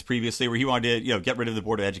statements previously, where he wanted to get rid of the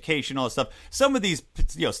Board of Education, all that stuff. Some of these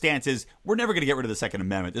stances, we're never going to get rid of the Second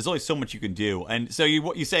Amendment. There's only so much you can do, and so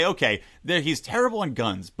you say, okay, he's terrible on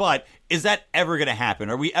guns, but is that ever going to happen?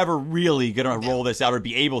 Are we ever really going to roll this out or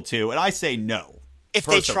be able to? And I say no. If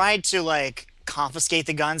they tried to confiscate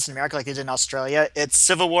the guns in America like they did in Australia, it's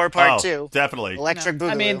Civil War Part 2. Definitely. Electric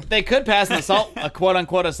Boogaloo. I mean, they could pass a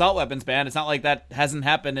quote-unquote assault weapons ban. It's not like that hasn't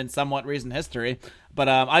happened in somewhat recent history. But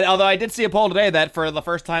although I did see a poll today that for the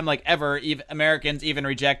first time ever, Americans even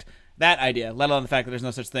reject that idea, let alone the fact that there's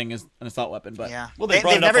no such thing as an assault weapon. But yeah, well, they've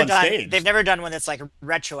never done. Stage. They've never done one that's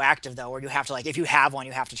retroactive though, where you have to if you have one,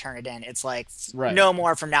 you have to turn it in. It's no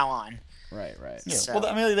more from now on. Right. Yeah. So. Well,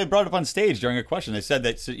 I mean, they brought it up on stage during a question. They said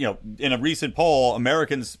that in a recent poll,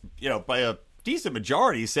 Americans, by a decent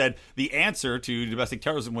majority, said the answer to domestic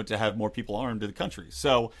terrorism was to have more people armed in the country.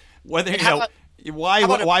 So whether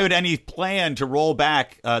why would any plan to roll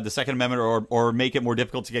back the Second Amendment or make it more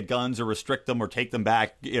difficult to get guns or restrict them or take them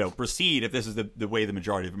back, proceed if this is the way the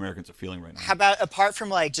majority of Americans are feeling right now? How about apart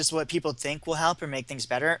from just what people think will help or make things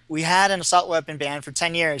better? We had an assault weapon ban for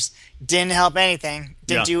 10 years. Didn't help anything.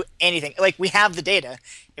 Didn't do anything. We have the data.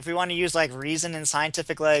 If we want to use reason and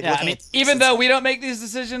scientific even though we don't make these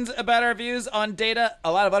decisions about our views on data,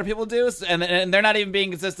 a lot of other people do, and they're not even being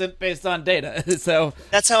consistent based on data. So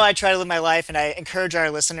that's how I try to live my life, and I encourage our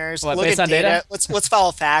listeners look based at on data. Let's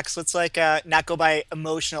follow facts. Let's not go by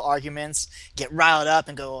emotional arguments, get riled up,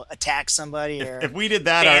 and go attack somebody. If we did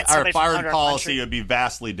that, our foreign policy would be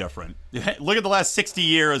vastly different. Look at the last 60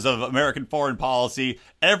 years of American foreign policy.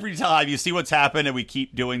 Every time you see what's happened, and we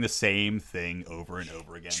keep doing the same thing over and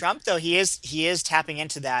over again. Trump, though, he is tapping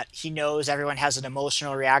into that. He knows everyone has an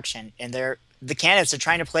emotional reaction, and the candidates are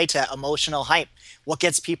trying to play to emotional hype. What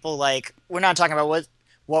gets people we're not talking about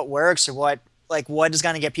what works or what is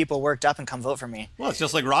going to get people worked up and come vote for me. Well, it's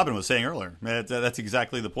just like Robin was saying earlier. That's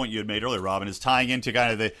exactly the point you had made earlier, Robin, is tying into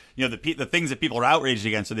kind of the things that people are outraged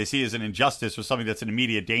against, or they see as an injustice or something that's an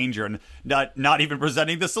immediate danger, and not even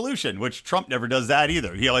presenting the solution, which Trump never does that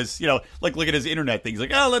either. He always, look at his internet things, let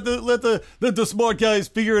the smart guys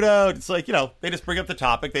figure it out. It's they just bring up the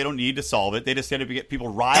topic. They don't need to solve it. They just tend to get people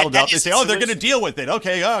riled up. They say, they're going to deal with it.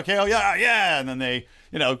 Okay, oh yeah, and then they,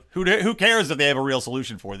 who cares if they have a real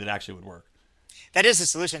solution for it that actually would work. That is the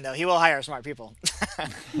solution, though. He will hire smart people.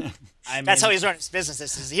 That's how he's running his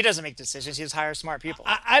businesses. He doesn't make decisions. He just hires smart people.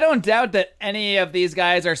 I don't doubt that any of these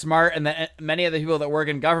guys are smart and that many of the people that work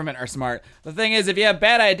in government are smart. The thing is, if you have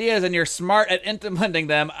bad ideas and you're smart at implementing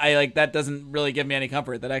them, that doesn't really give me any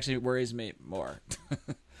comfort. That actually worries me more.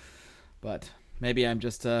 But maybe I'm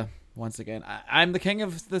just... Once again, I'm the king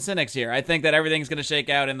of the cynics here. I think that everything's going to shake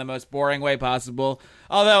out in the most boring way possible.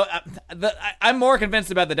 Although I'm more convinced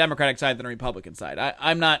about the Democratic side than the Republican side.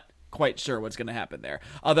 I'm not quite sure what's going to happen there.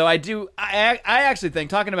 Although I actually think,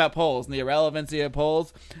 talking about polls and the irrelevancy of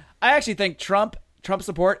polls, I actually think Trump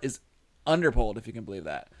support is underpolled, if you can believe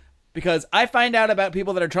that. Because I find out about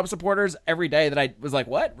people that are Trump supporters every day that I was like,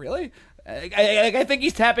 what? Really? I think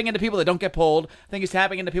he's tapping into people that don't get polled. I think he's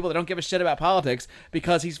tapping into people that don't give a shit about politics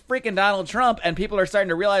because he's freaking Donald Trump, and people are starting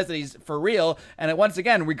to realize that he's for real. And once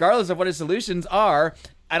again, regardless of what his solutions are,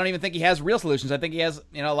 I don't even think he has real solutions. I think he has,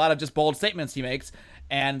 a lot of just bold statements he makes.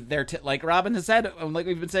 And they're like Robin has said, like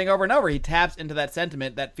we've been saying over and over, he taps into that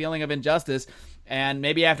sentiment, that feeling of injustice. And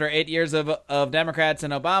maybe after 8 years of Democrats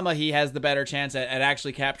and Obama, he has the better chance at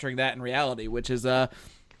actually capturing that in reality, which is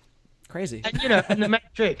crazy. And, and the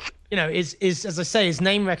metric, is as I say, is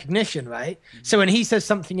name recognition, right? So when he says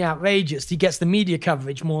something outrageous, he gets the media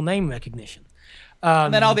coverage, more name recognition.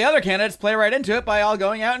 And then all the other candidates play right into it by all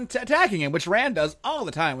going out and attacking him, which Rand does all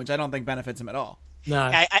the time, which I don't think benefits him at all. No.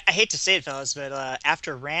 I hate to say it, fellas, but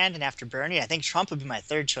after Rand and after Bernie, I think Trump would be my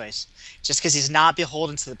third choice, just because he's not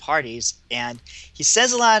beholden to the parties, and he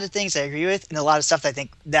says a lot of things I agree with, and a lot of stuff that I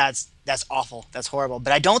think that's awful, that's horrible,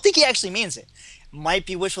 but I don't think he actually means it. Might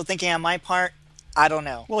be wishful thinking on my part. I don't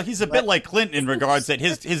know. Well, he's a bit like Clinton in regards that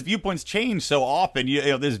his viewpoints change so often. You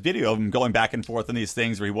know, there's video of him going back and forth on these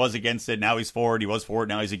things where he was against it, now he's for it, he was for it,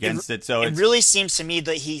 now he's against it. So it really seems to me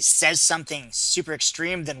that he says something super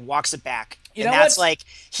extreme, then walks it back. You and know that's what? like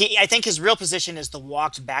I think his real position is the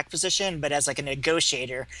walked back position, but as like a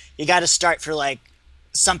negotiator, you got to start for like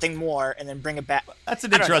something more and then bring it back. That's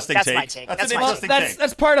an interesting take. take. That's my take. That's an my interesting take. take.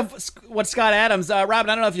 That's part of what Scott Adams, Robin,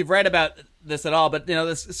 I don't know if you've read about this at all, but you know,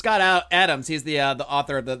 this Scott Adams, he's the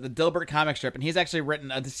author of the Dilbert comic strip, and he's actually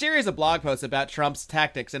written a series of blog posts about Trump's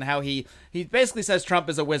tactics and how he basically says Trump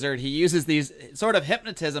is a wizard. He uses these sort of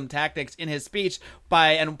hypnotism tactics in his speech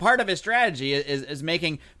and part of his strategy is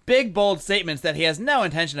making big, bold statements that he has no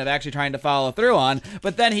intention of actually trying to follow through on,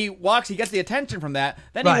 but then he gets the attention from that,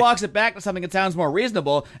 then he walks it back to something that sounds more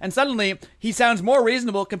reasonable, and suddenly he sounds more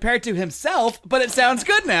reasonable compared to himself, but it sounds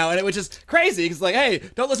good now, which is crazy, because like, hey,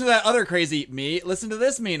 don't listen to that other crazy me, listen to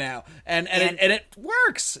this me now, and it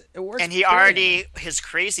works. It works. And he already, his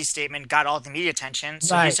crazy statement got all the media attention,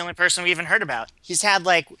 so he's the only person we even heard about. He's had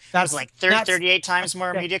 38 times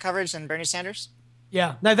more media coverage than Bernie Sanders.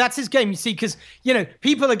 Yeah, no, that's his game, you see, because, you know,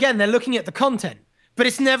 people, again, they're looking at the content, but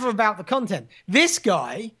it's never about the content. This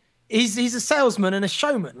guy, he's a salesman and a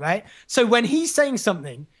showman, right? So when he's saying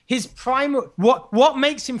something, his what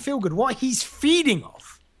makes him feel good, what he's feeding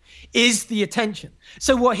off is the attention.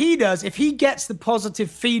 So what he does, if he gets the positive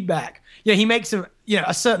feedback, you know, he makes a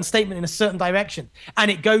certain statement in a certain direction and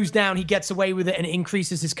it goes down, he gets away with it and it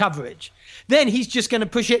increases his coverage, then he's just going to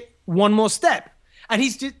push it one more step. And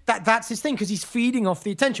that's his thing, because he's feeding off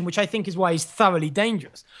the attention, which I think is why he's thoroughly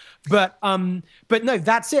dangerous. But no,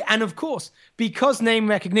 that's it. And of course, because name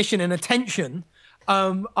recognition and attention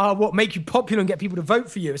are what make you popular and get people to vote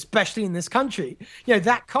for you, especially in this country, you know,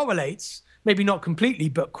 that correlates, maybe not completely,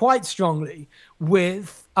 but quite strongly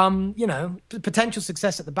with, potential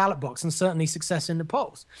success at the ballot box and certainly success in the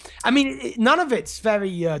polls. I mean, none of it's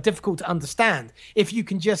very difficult to understand if you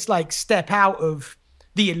can just step out of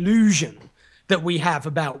the illusion that we have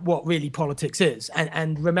about what really politics is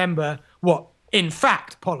and remember what, in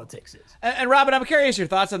fact, politics is. And Robin, I'm curious your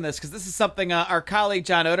thoughts on this, because this is something our colleague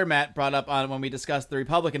John Odermatt brought up on when we discussed the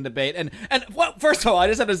Republican debate. And first of all, I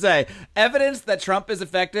just have to say, evidence that Trump is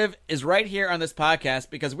effective is right here on this podcast,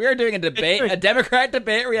 because we are doing a Democrat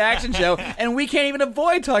debate reaction show, and we can't even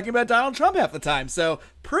avoid talking about Donald Trump half the time. So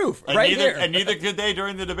proof here. And neither could they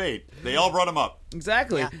during the debate. They all brought him up.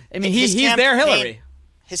 Exactly. Yeah. I mean, he's their Hillary.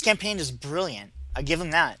 His campaign is brilliant. I give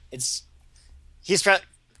him that.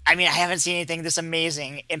 I haven't seen anything this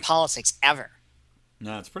amazing in politics ever.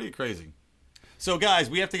 No, it's pretty crazy. So, guys,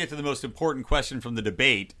 we have to get to the most important question from the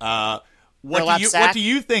debate. What do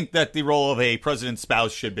you think that the role of a president's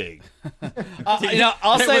spouse should be? Was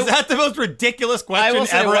that the most ridiculous question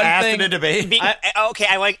ever asked in a debate?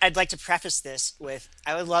 I'd like to preface this with,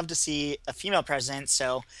 I would love to see a female president.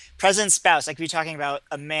 So, president's spouse, I could be talking about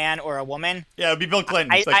a man or a woman. Yeah, it would be Bill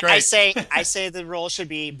Clinton. I say the role should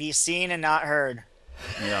be seen and not heard.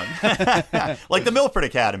 Yeah, like the Milford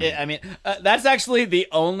Academy. Yeah, I mean, that's actually the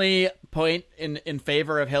only point in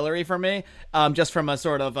favor of Hillary for me, just from a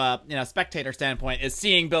sort of spectator standpoint, is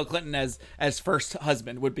seeing Bill Clinton as first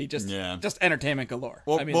husband would be just entertainment galore.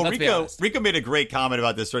 Well, let's be honest. Rico made a great comment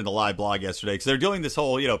about this during the live blog yesterday, because they're doing this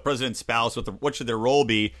whole president's spouse with what should their role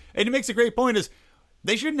be, and he makes a great point is,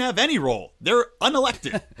 they shouldn't have any role. They're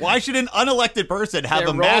unelected. Why should an unelected person have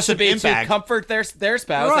a massive impact? To comfort their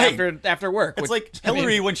spouse after work. It's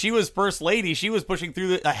Hillary, when she was first lady, she was pushing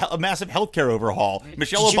through a massive healthcare overhaul.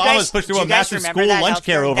 Michelle Obama's pushed through a massive school lunch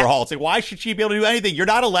care overhaul. It's why should she be able to do anything? You're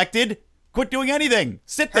not elected. Quit doing anything.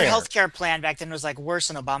 Sit there. Her healthcare plan back then was worse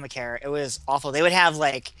than Obamacare. It was awful. They would have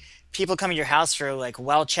people come to your house for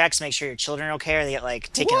well checks, make sure your children are okay, or they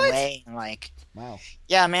get taken away and Wow.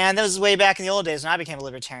 Yeah, man, that was way back in the old days when I became a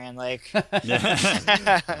libertarian. Look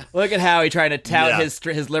at Howie trying to tout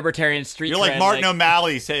his libertarian street. You're like Martin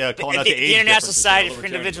O'Malley calling out the age International Society for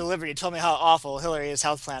Individual Liberty told me how awful Hillary's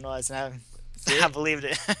health plan was, and I believed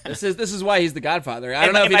it. This is why he's the Godfather. I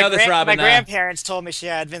don't know if you know this, Robin. My grandparents told me she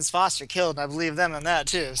had Vince Foster killed, and I believe them on that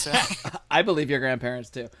too. So I believe your grandparents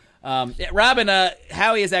too. Robin,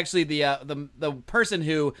 Howie is actually the person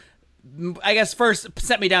who, I guess, first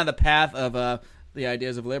set me down the path of the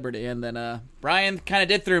ideas of liberty, and then Brian kind of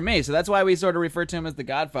did through me, so that's why we sort of refer to him as the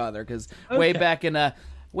Godfather, because way back in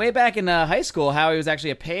way back in high school, Howie was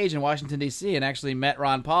actually a page in Washington, D.C. and actually met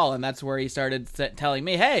Ron Paul, and that's where he started telling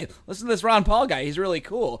me, hey, listen to this Ron Paul guy. He's really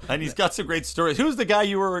cool. And he's got some great stories. Who's the guy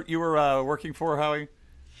you were working for, Howie?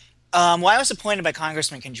 Well, I was appointed by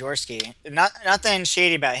Congressman Konjorsky. Nothing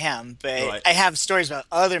shady about him, but Right. I have stories about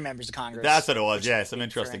other members of Congress. That's what it was. Yeah, some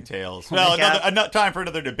interesting tales. Well, another time for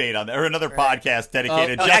another debate on that, or another podcast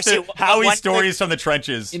dedicated just actually, to Howie's one stories from the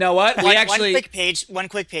trenches. You know what? One quick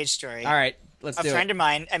page story. All right, let's do it. A friend of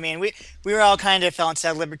mine. I mean, we were all kind of fell into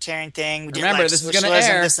that libertarian thing. We Remember, didn't this is like gonna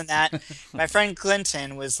socialism, air. this and that. My friend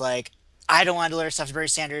Clinton was like, I don't want to deliver stuff to Bernie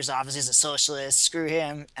Sanders. Obviously, he's a socialist. Screw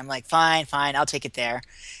him. I'm like, fine, I'll take it there.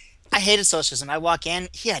 I hated socialism. I walk in,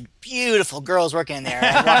 he had beautiful girls working in there.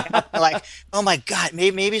 I walk out, I'm like, oh my God,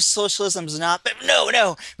 maybe socialism's not, but no.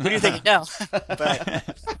 What do you think? No.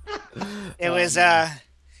 But it was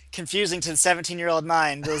confusing to the 17-year-old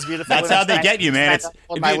mind. Those beautiful. That's how they get you, man. It's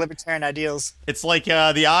my libertarian ideals. It's like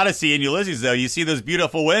the Odyssey in Ulysses, though. You see those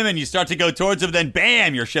beautiful women, you start to go towards them, then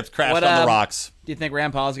bam, your ship's crashed on the rocks. Do you think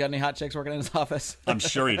Rand Paul's got any hot chicks working in his office? I'm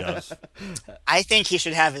sure he does. I think he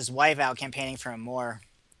should have his wife out campaigning for him more.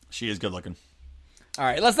 She is good looking. All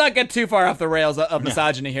right, let's not get too far off the rails of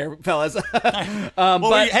misogyny here, fellas.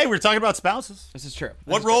 Hey, we're talking about spouses. This is true.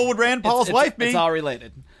 What role would Rand Paul's wife be? It's all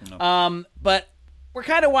related. No. But we're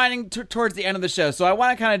kind of winding towards the end of the show, so I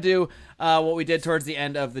want to kind of do what we did towards the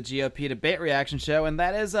end of the GOP debate reaction show, and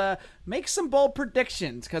that is make some bold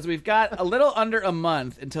predictions, because we've got a little under a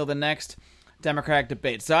month until the next Democratic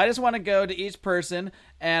debate. So I just want to go to each person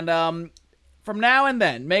and from now and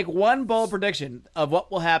then, make one bold prediction of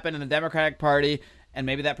what will happen in the Democratic Party, and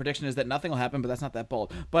maybe that prediction is that nothing will happen, but that's not that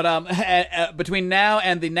bold. But between now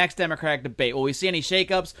and the next Democratic debate, will we see any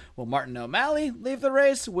shakeups? Will Martin O'Malley leave the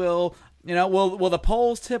race? Will the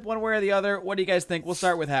polls tip one way or the other? What do you guys think? We'll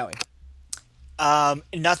start with Howie.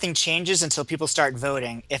 Nothing changes until people start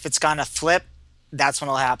voting. If it's gonna flip, that's when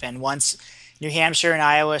it'll happen. Once New Hampshire and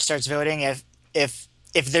Iowa starts voting, if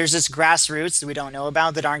there's this grassroots that we don't know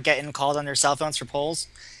about that aren't getting called on their cell phones for polls,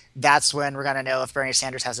 that's when we're going to know if Bernie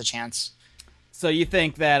Sanders has a chance. So you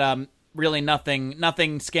think that really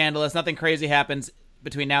nothing scandalous, nothing crazy happens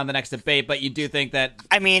between now and the next debate, but you do think that...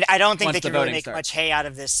 I mean, I don't think once they can really make starts. much hay out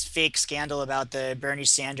of this fake scandal about the Bernie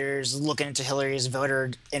Sanders looking into Hillary's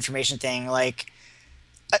voter information thing. Like,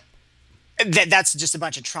 that's just a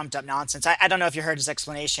bunch of trumped up nonsense. I don't know if you heard his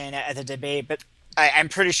explanation at the debate, but I'm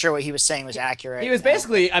pretty sure what he was saying was accurate. He was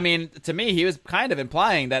basically, I mean, to me, he was kind of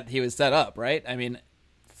implying that he was set up, right? I mean,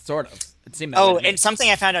 sort of. It seemed that way to me. And something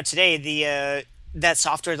I found out today, that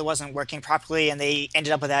software that wasn't working properly, and they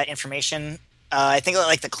ended up with that information. I think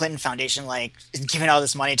like the Clinton Foundation, like giving all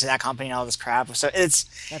this money to that company and all this crap. So that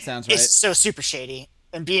sounds right. It's so super shady.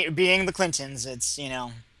 And being the Clintons, it's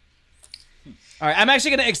All right, I'm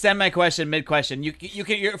actually going to extend my question mid-question.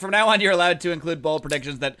 You're, from now on, you're allowed to include bold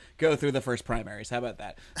predictions that go through the first primaries. How about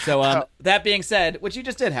that? So that being said, which you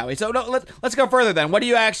just did, Howie. So let's go further then. What do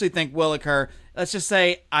you actually think will occur? Let's just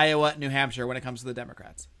say Iowa, New Hampshire when it comes to the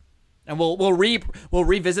Democrats, and we'll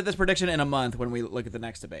revisit this prediction in a month when we look at the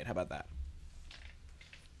next debate. How about that?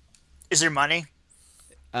 Is there money?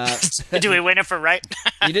 Do we win it for right?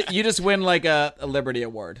 you just win like a Liberty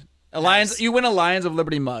Award. You win a Lions of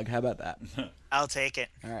Liberty mug. How about that? I'll take it.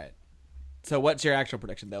 All right. So what's your actual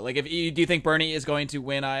prediction, though? Like, do you think Bernie is going to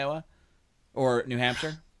win Iowa or New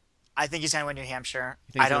Hampshire? I think he's going to win New Hampshire.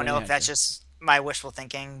 I don't know if that's just my wishful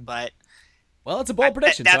thinking, but... Well, it's a bold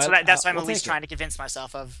prediction. That's what I'm at least trying to convince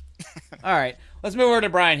myself of. All right. Let's move over to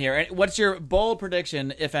Brian here. What's your bold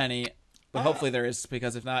prediction, if any? But hopefully there is,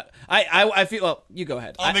 because if not, I feel. Well, you go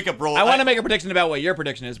ahead. I'll make a I want to make a prediction about what your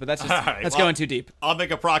prediction is, but that's just going too deep. I'll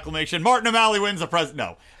make a proclamation. Martin O'Malley wins the president.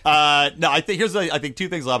 No, no. I think two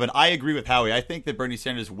things, Robin. I agree with Howie. I think that Bernie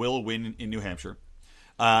Sanders will win in New Hampshire.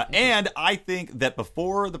 And I think that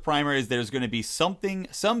before the primaries, there's going to be some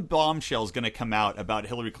bombshell's going to come out about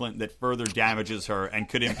Hillary Clinton that further damages her and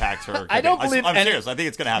could impact her. I don't believe. I'm serious. I think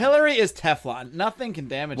it's going to happen. Hillary is Teflon. Nothing can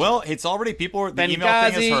damage her. Well, it's already people. The Benghazi,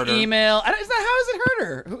 email thing has hurt her. Email. How has it hurt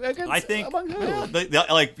her? I think, among who?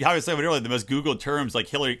 like how I was saying earlier, the most Googled terms, like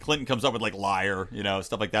Hillary Clinton comes up with like liar,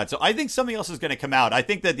 stuff like that. So I think something else is going to come out. I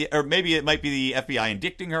think that, or maybe it might be the FBI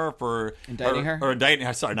indicting her for indicting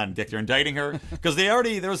her. Sorry, not indicting her, indicting her, because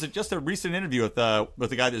there was just a recent interview with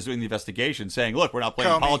the guy that's doing the investigation saying, look, we're not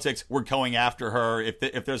playing politics, we're going after her.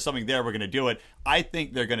 If there's something there, we're going to do it. I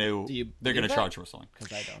think they're going to charge her with something.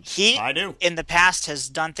 Because I don't. I do. In the past has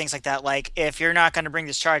done things like that, like if you're not going to bring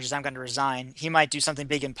these charges, I'm going to resign. He might do something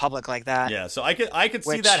big in public like that. Yeah, so I could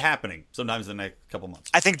see that happening sometimes in the next couple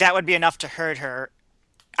months. I think that would be enough to hurt her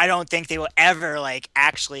I don't think they will ever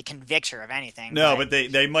actually convict her of anything. No, but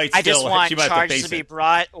they might. I just want she might charges to be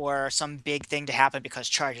brought or some big thing to happen because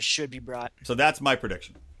charges should be brought. So that's my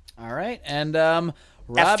prediction. All right, and Robin,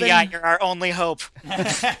 FBI, you're our only hope.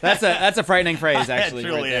 That's a frightening phrase, actually. It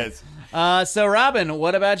really is. So, Robin,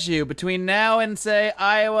 what about you? Between now and, say,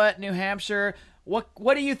 Iowa, New Hampshire,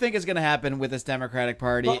 what do you think is going to happen with this Democratic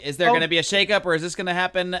Party? Is there going to be a shakeup, or is this going to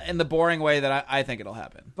happen in the boring way that I think it'll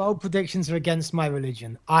happen? Bold predictions are against my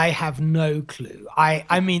religion. I have no clue.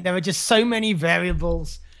 I mean, there are just so many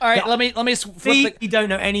variables. All right, let me flip you don't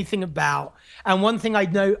know anything about. And one thing I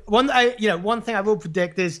know, one thing I will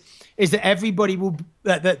predict is that everybody will,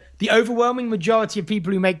 that the overwhelming majority of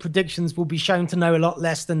people who make predictions will be shown to know a lot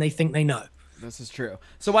less than they think they know. This is true.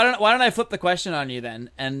 So why don't I flip the question on you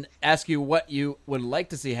then and ask you what you would like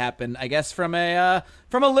to see happen? I guess from a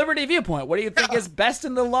liberty viewpoint, what do you think is best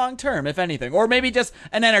in the long term, if anything, or maybe just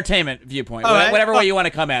an entertainment viewpoint, whatever way you want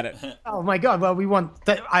to come at it. Oh my God! Well, we want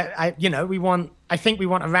I think we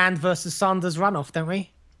want a Rand versus Sanders runoff, don't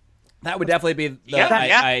we? That would definitely be.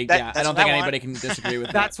 I don't think anybody can disagree with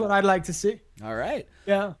that. That's what I'd like to see. All right.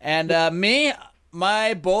 Yeah. And me.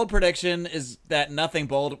 My bold prediction is that nothing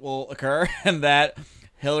bold will occur and that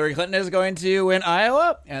Hillary Clinton is going to win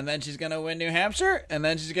Iowa, and then she's going to win New Hampshire, and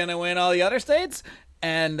then she's going to win all the other states,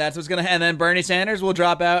 and that's what's going to. And then Bernie Sanders will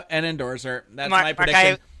drop out and endorse her. That's my prediction.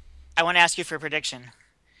 Mark, I want to ask you for a prediction.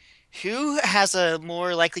 Who has a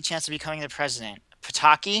more likely chance of becoming the president,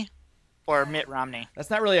 Pataki or Mitt Romney? That's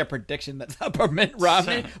not really a prediction. That's not Mitt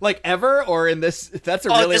Romney, ever, or in this. That's a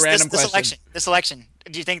really random question. This election.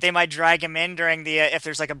 Do you think they might drag him in during the if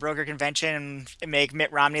there's a broker convention and make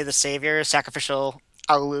Mitt Romney the savior, sacrificial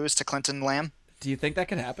alus to Clinton Lamb? Do you think that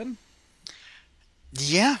could happen?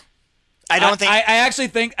 Yeah, I don't think. I actually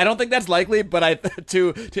think I don't think that's likely. But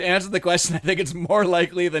to answer the question, I think it's more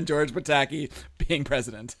likely than George Pataki being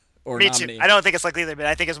president or Me nominee. too. I don't think it's likely either, but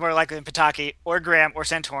I think it's more likely than Pataki or Graham or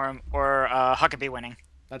Santorum or Huckabee winning.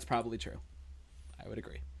 That's probably true. I would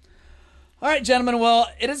agree. All right, gentlemen. Well,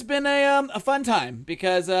 it has been a fun time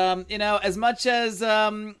because, as much as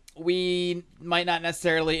we might not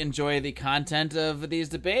necessarily enjoy the content of these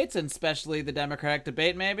debates, and especially the Democratic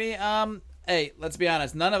debate, maybe, hey, let's be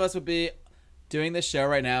honest. None of us would be doing this show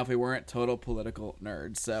right now if we weren't total political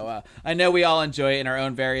nerds. So I know we all enjoy it in our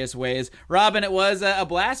own various ways. Robin, it was a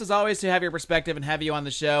blast, as always, to have your perspective and have you on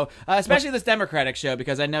the show, especially this Democratic show,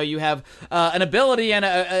 because I know you have an ability and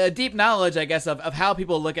a deep knowledge, I guess, of how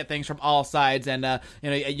people look at things from all sides. And,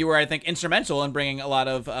 you were, I think, instrumental in bringing a lot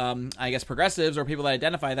of, progressives or people that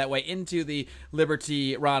identify that way into the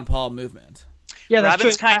Liberty Ron Paul movement. Yeah, that's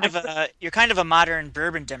Robin's true. You're kind of a modern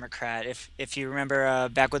bourbon Democrat, if you remember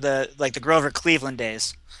back with the Grover Cleveland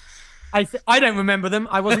days. I don't remember them.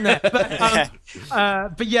 I wasn't there,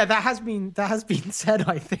 but yeah, that has been said,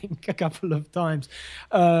 I think, a couple of times.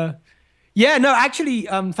 Actually,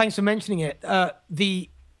 thanks for mentioning it.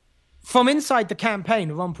 From inside the campaign,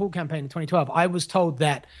 the Ron Paul campaign in 2012, I was told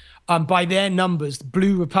that by their numbers, the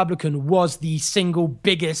Blue Republican was the single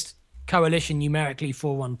biggest coalition numerically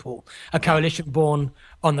for Ron Paul, a coalition born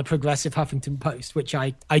on the progressive Huffington Post, which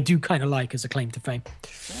I do kind of like as a claim to fame.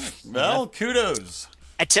 Well, kudos.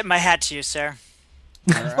 I tip my hat to you, sir.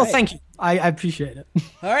 Right. Well, thank you. I appreciate it.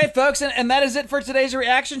 All right, folks, and that is it for today's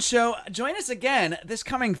reaction show. Join us again this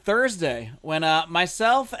coming Thursday when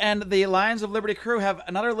myself and the Lions of Liberty crew have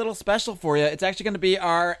another little special for you. It's actually going to be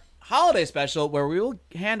our holiday special where we will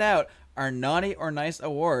hand out our Naughty or Nice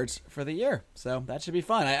awards for the year. So that should be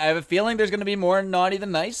fun. I have a feeling there's going to be more naughty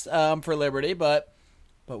than nice for Liberty, but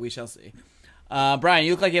we shall see. Brian,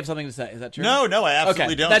 you look like you have something to say. Is that true? No, I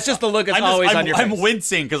absolutely don't. That's just the look that's always on your face. I'm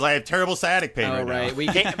wincing because I have terrible sciatic pain right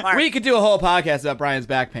now. We could do a whole podcast about Brian's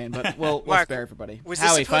back pain, but we'll Mark, spare everybody. Was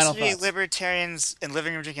Howie, this supposed final to be thoughts? libertarians in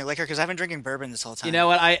living room drinking liquor? Because I've been drinking bourbon this whole time. You know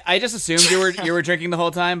what? I just assumed you were drinking the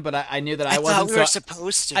whole time, but I knew that I wasn't. Thought we were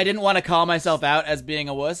supposed to. I didn't want to call myself out as being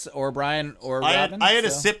a wuss or Brian or Robin. I had a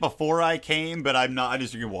sip before I came, but I'm not. I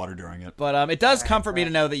just drinking water during it. But it does comfort me to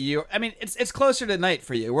know that you. I mean, it's closer to night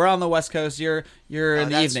for you. We're on the West Coast. You're in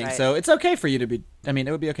the evening, right. so it's okay for you to be. I mean,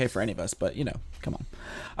 it would be okay for any of us, but come on.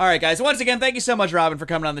 All right, guys. Once again, thank you so much, Robin, for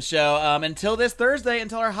coming on the show. Until this Thursday,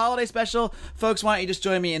 until our holiday special, folks, why don't you just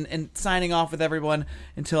join me in signing off with everyone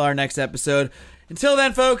until our next episode. Until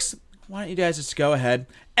then, folks, why don't you guys just go ahead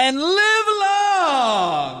and live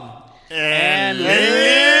long and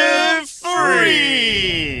live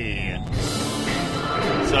free.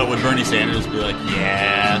 So would Bernie Sanders be like,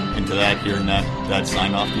 yeah, into that here and that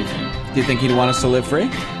sign off, do you think? Do you think he'd want us to live free?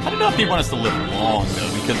 I don't know if he'd want us to live long,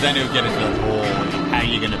 though, because then it would get into that whole, how are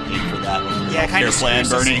you going to pay for that with your healthcare plan,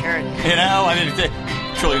 Bernie? Security. I mean,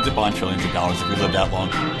 trillions upon trillions of dollars if we live that long.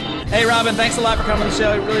 Hey, Robin, thanks a lot for coming on the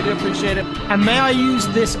show. I really do appreciate it. And may I use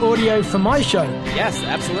this audio for my show? Yes,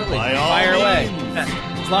 absolutely. Fire away.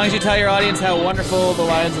 As long as you tell your audience how wonderful the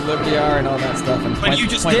Lions of Liberty are and all that stuff. And But you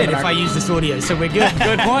just did if I use this audio, so we're good.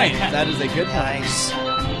 Good point. That is a good point. Nice.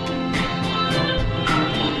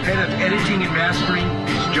 Head of editing and mastering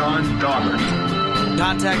is John Dauber.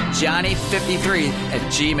 Contact Johnny53 at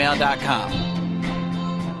gmail.com.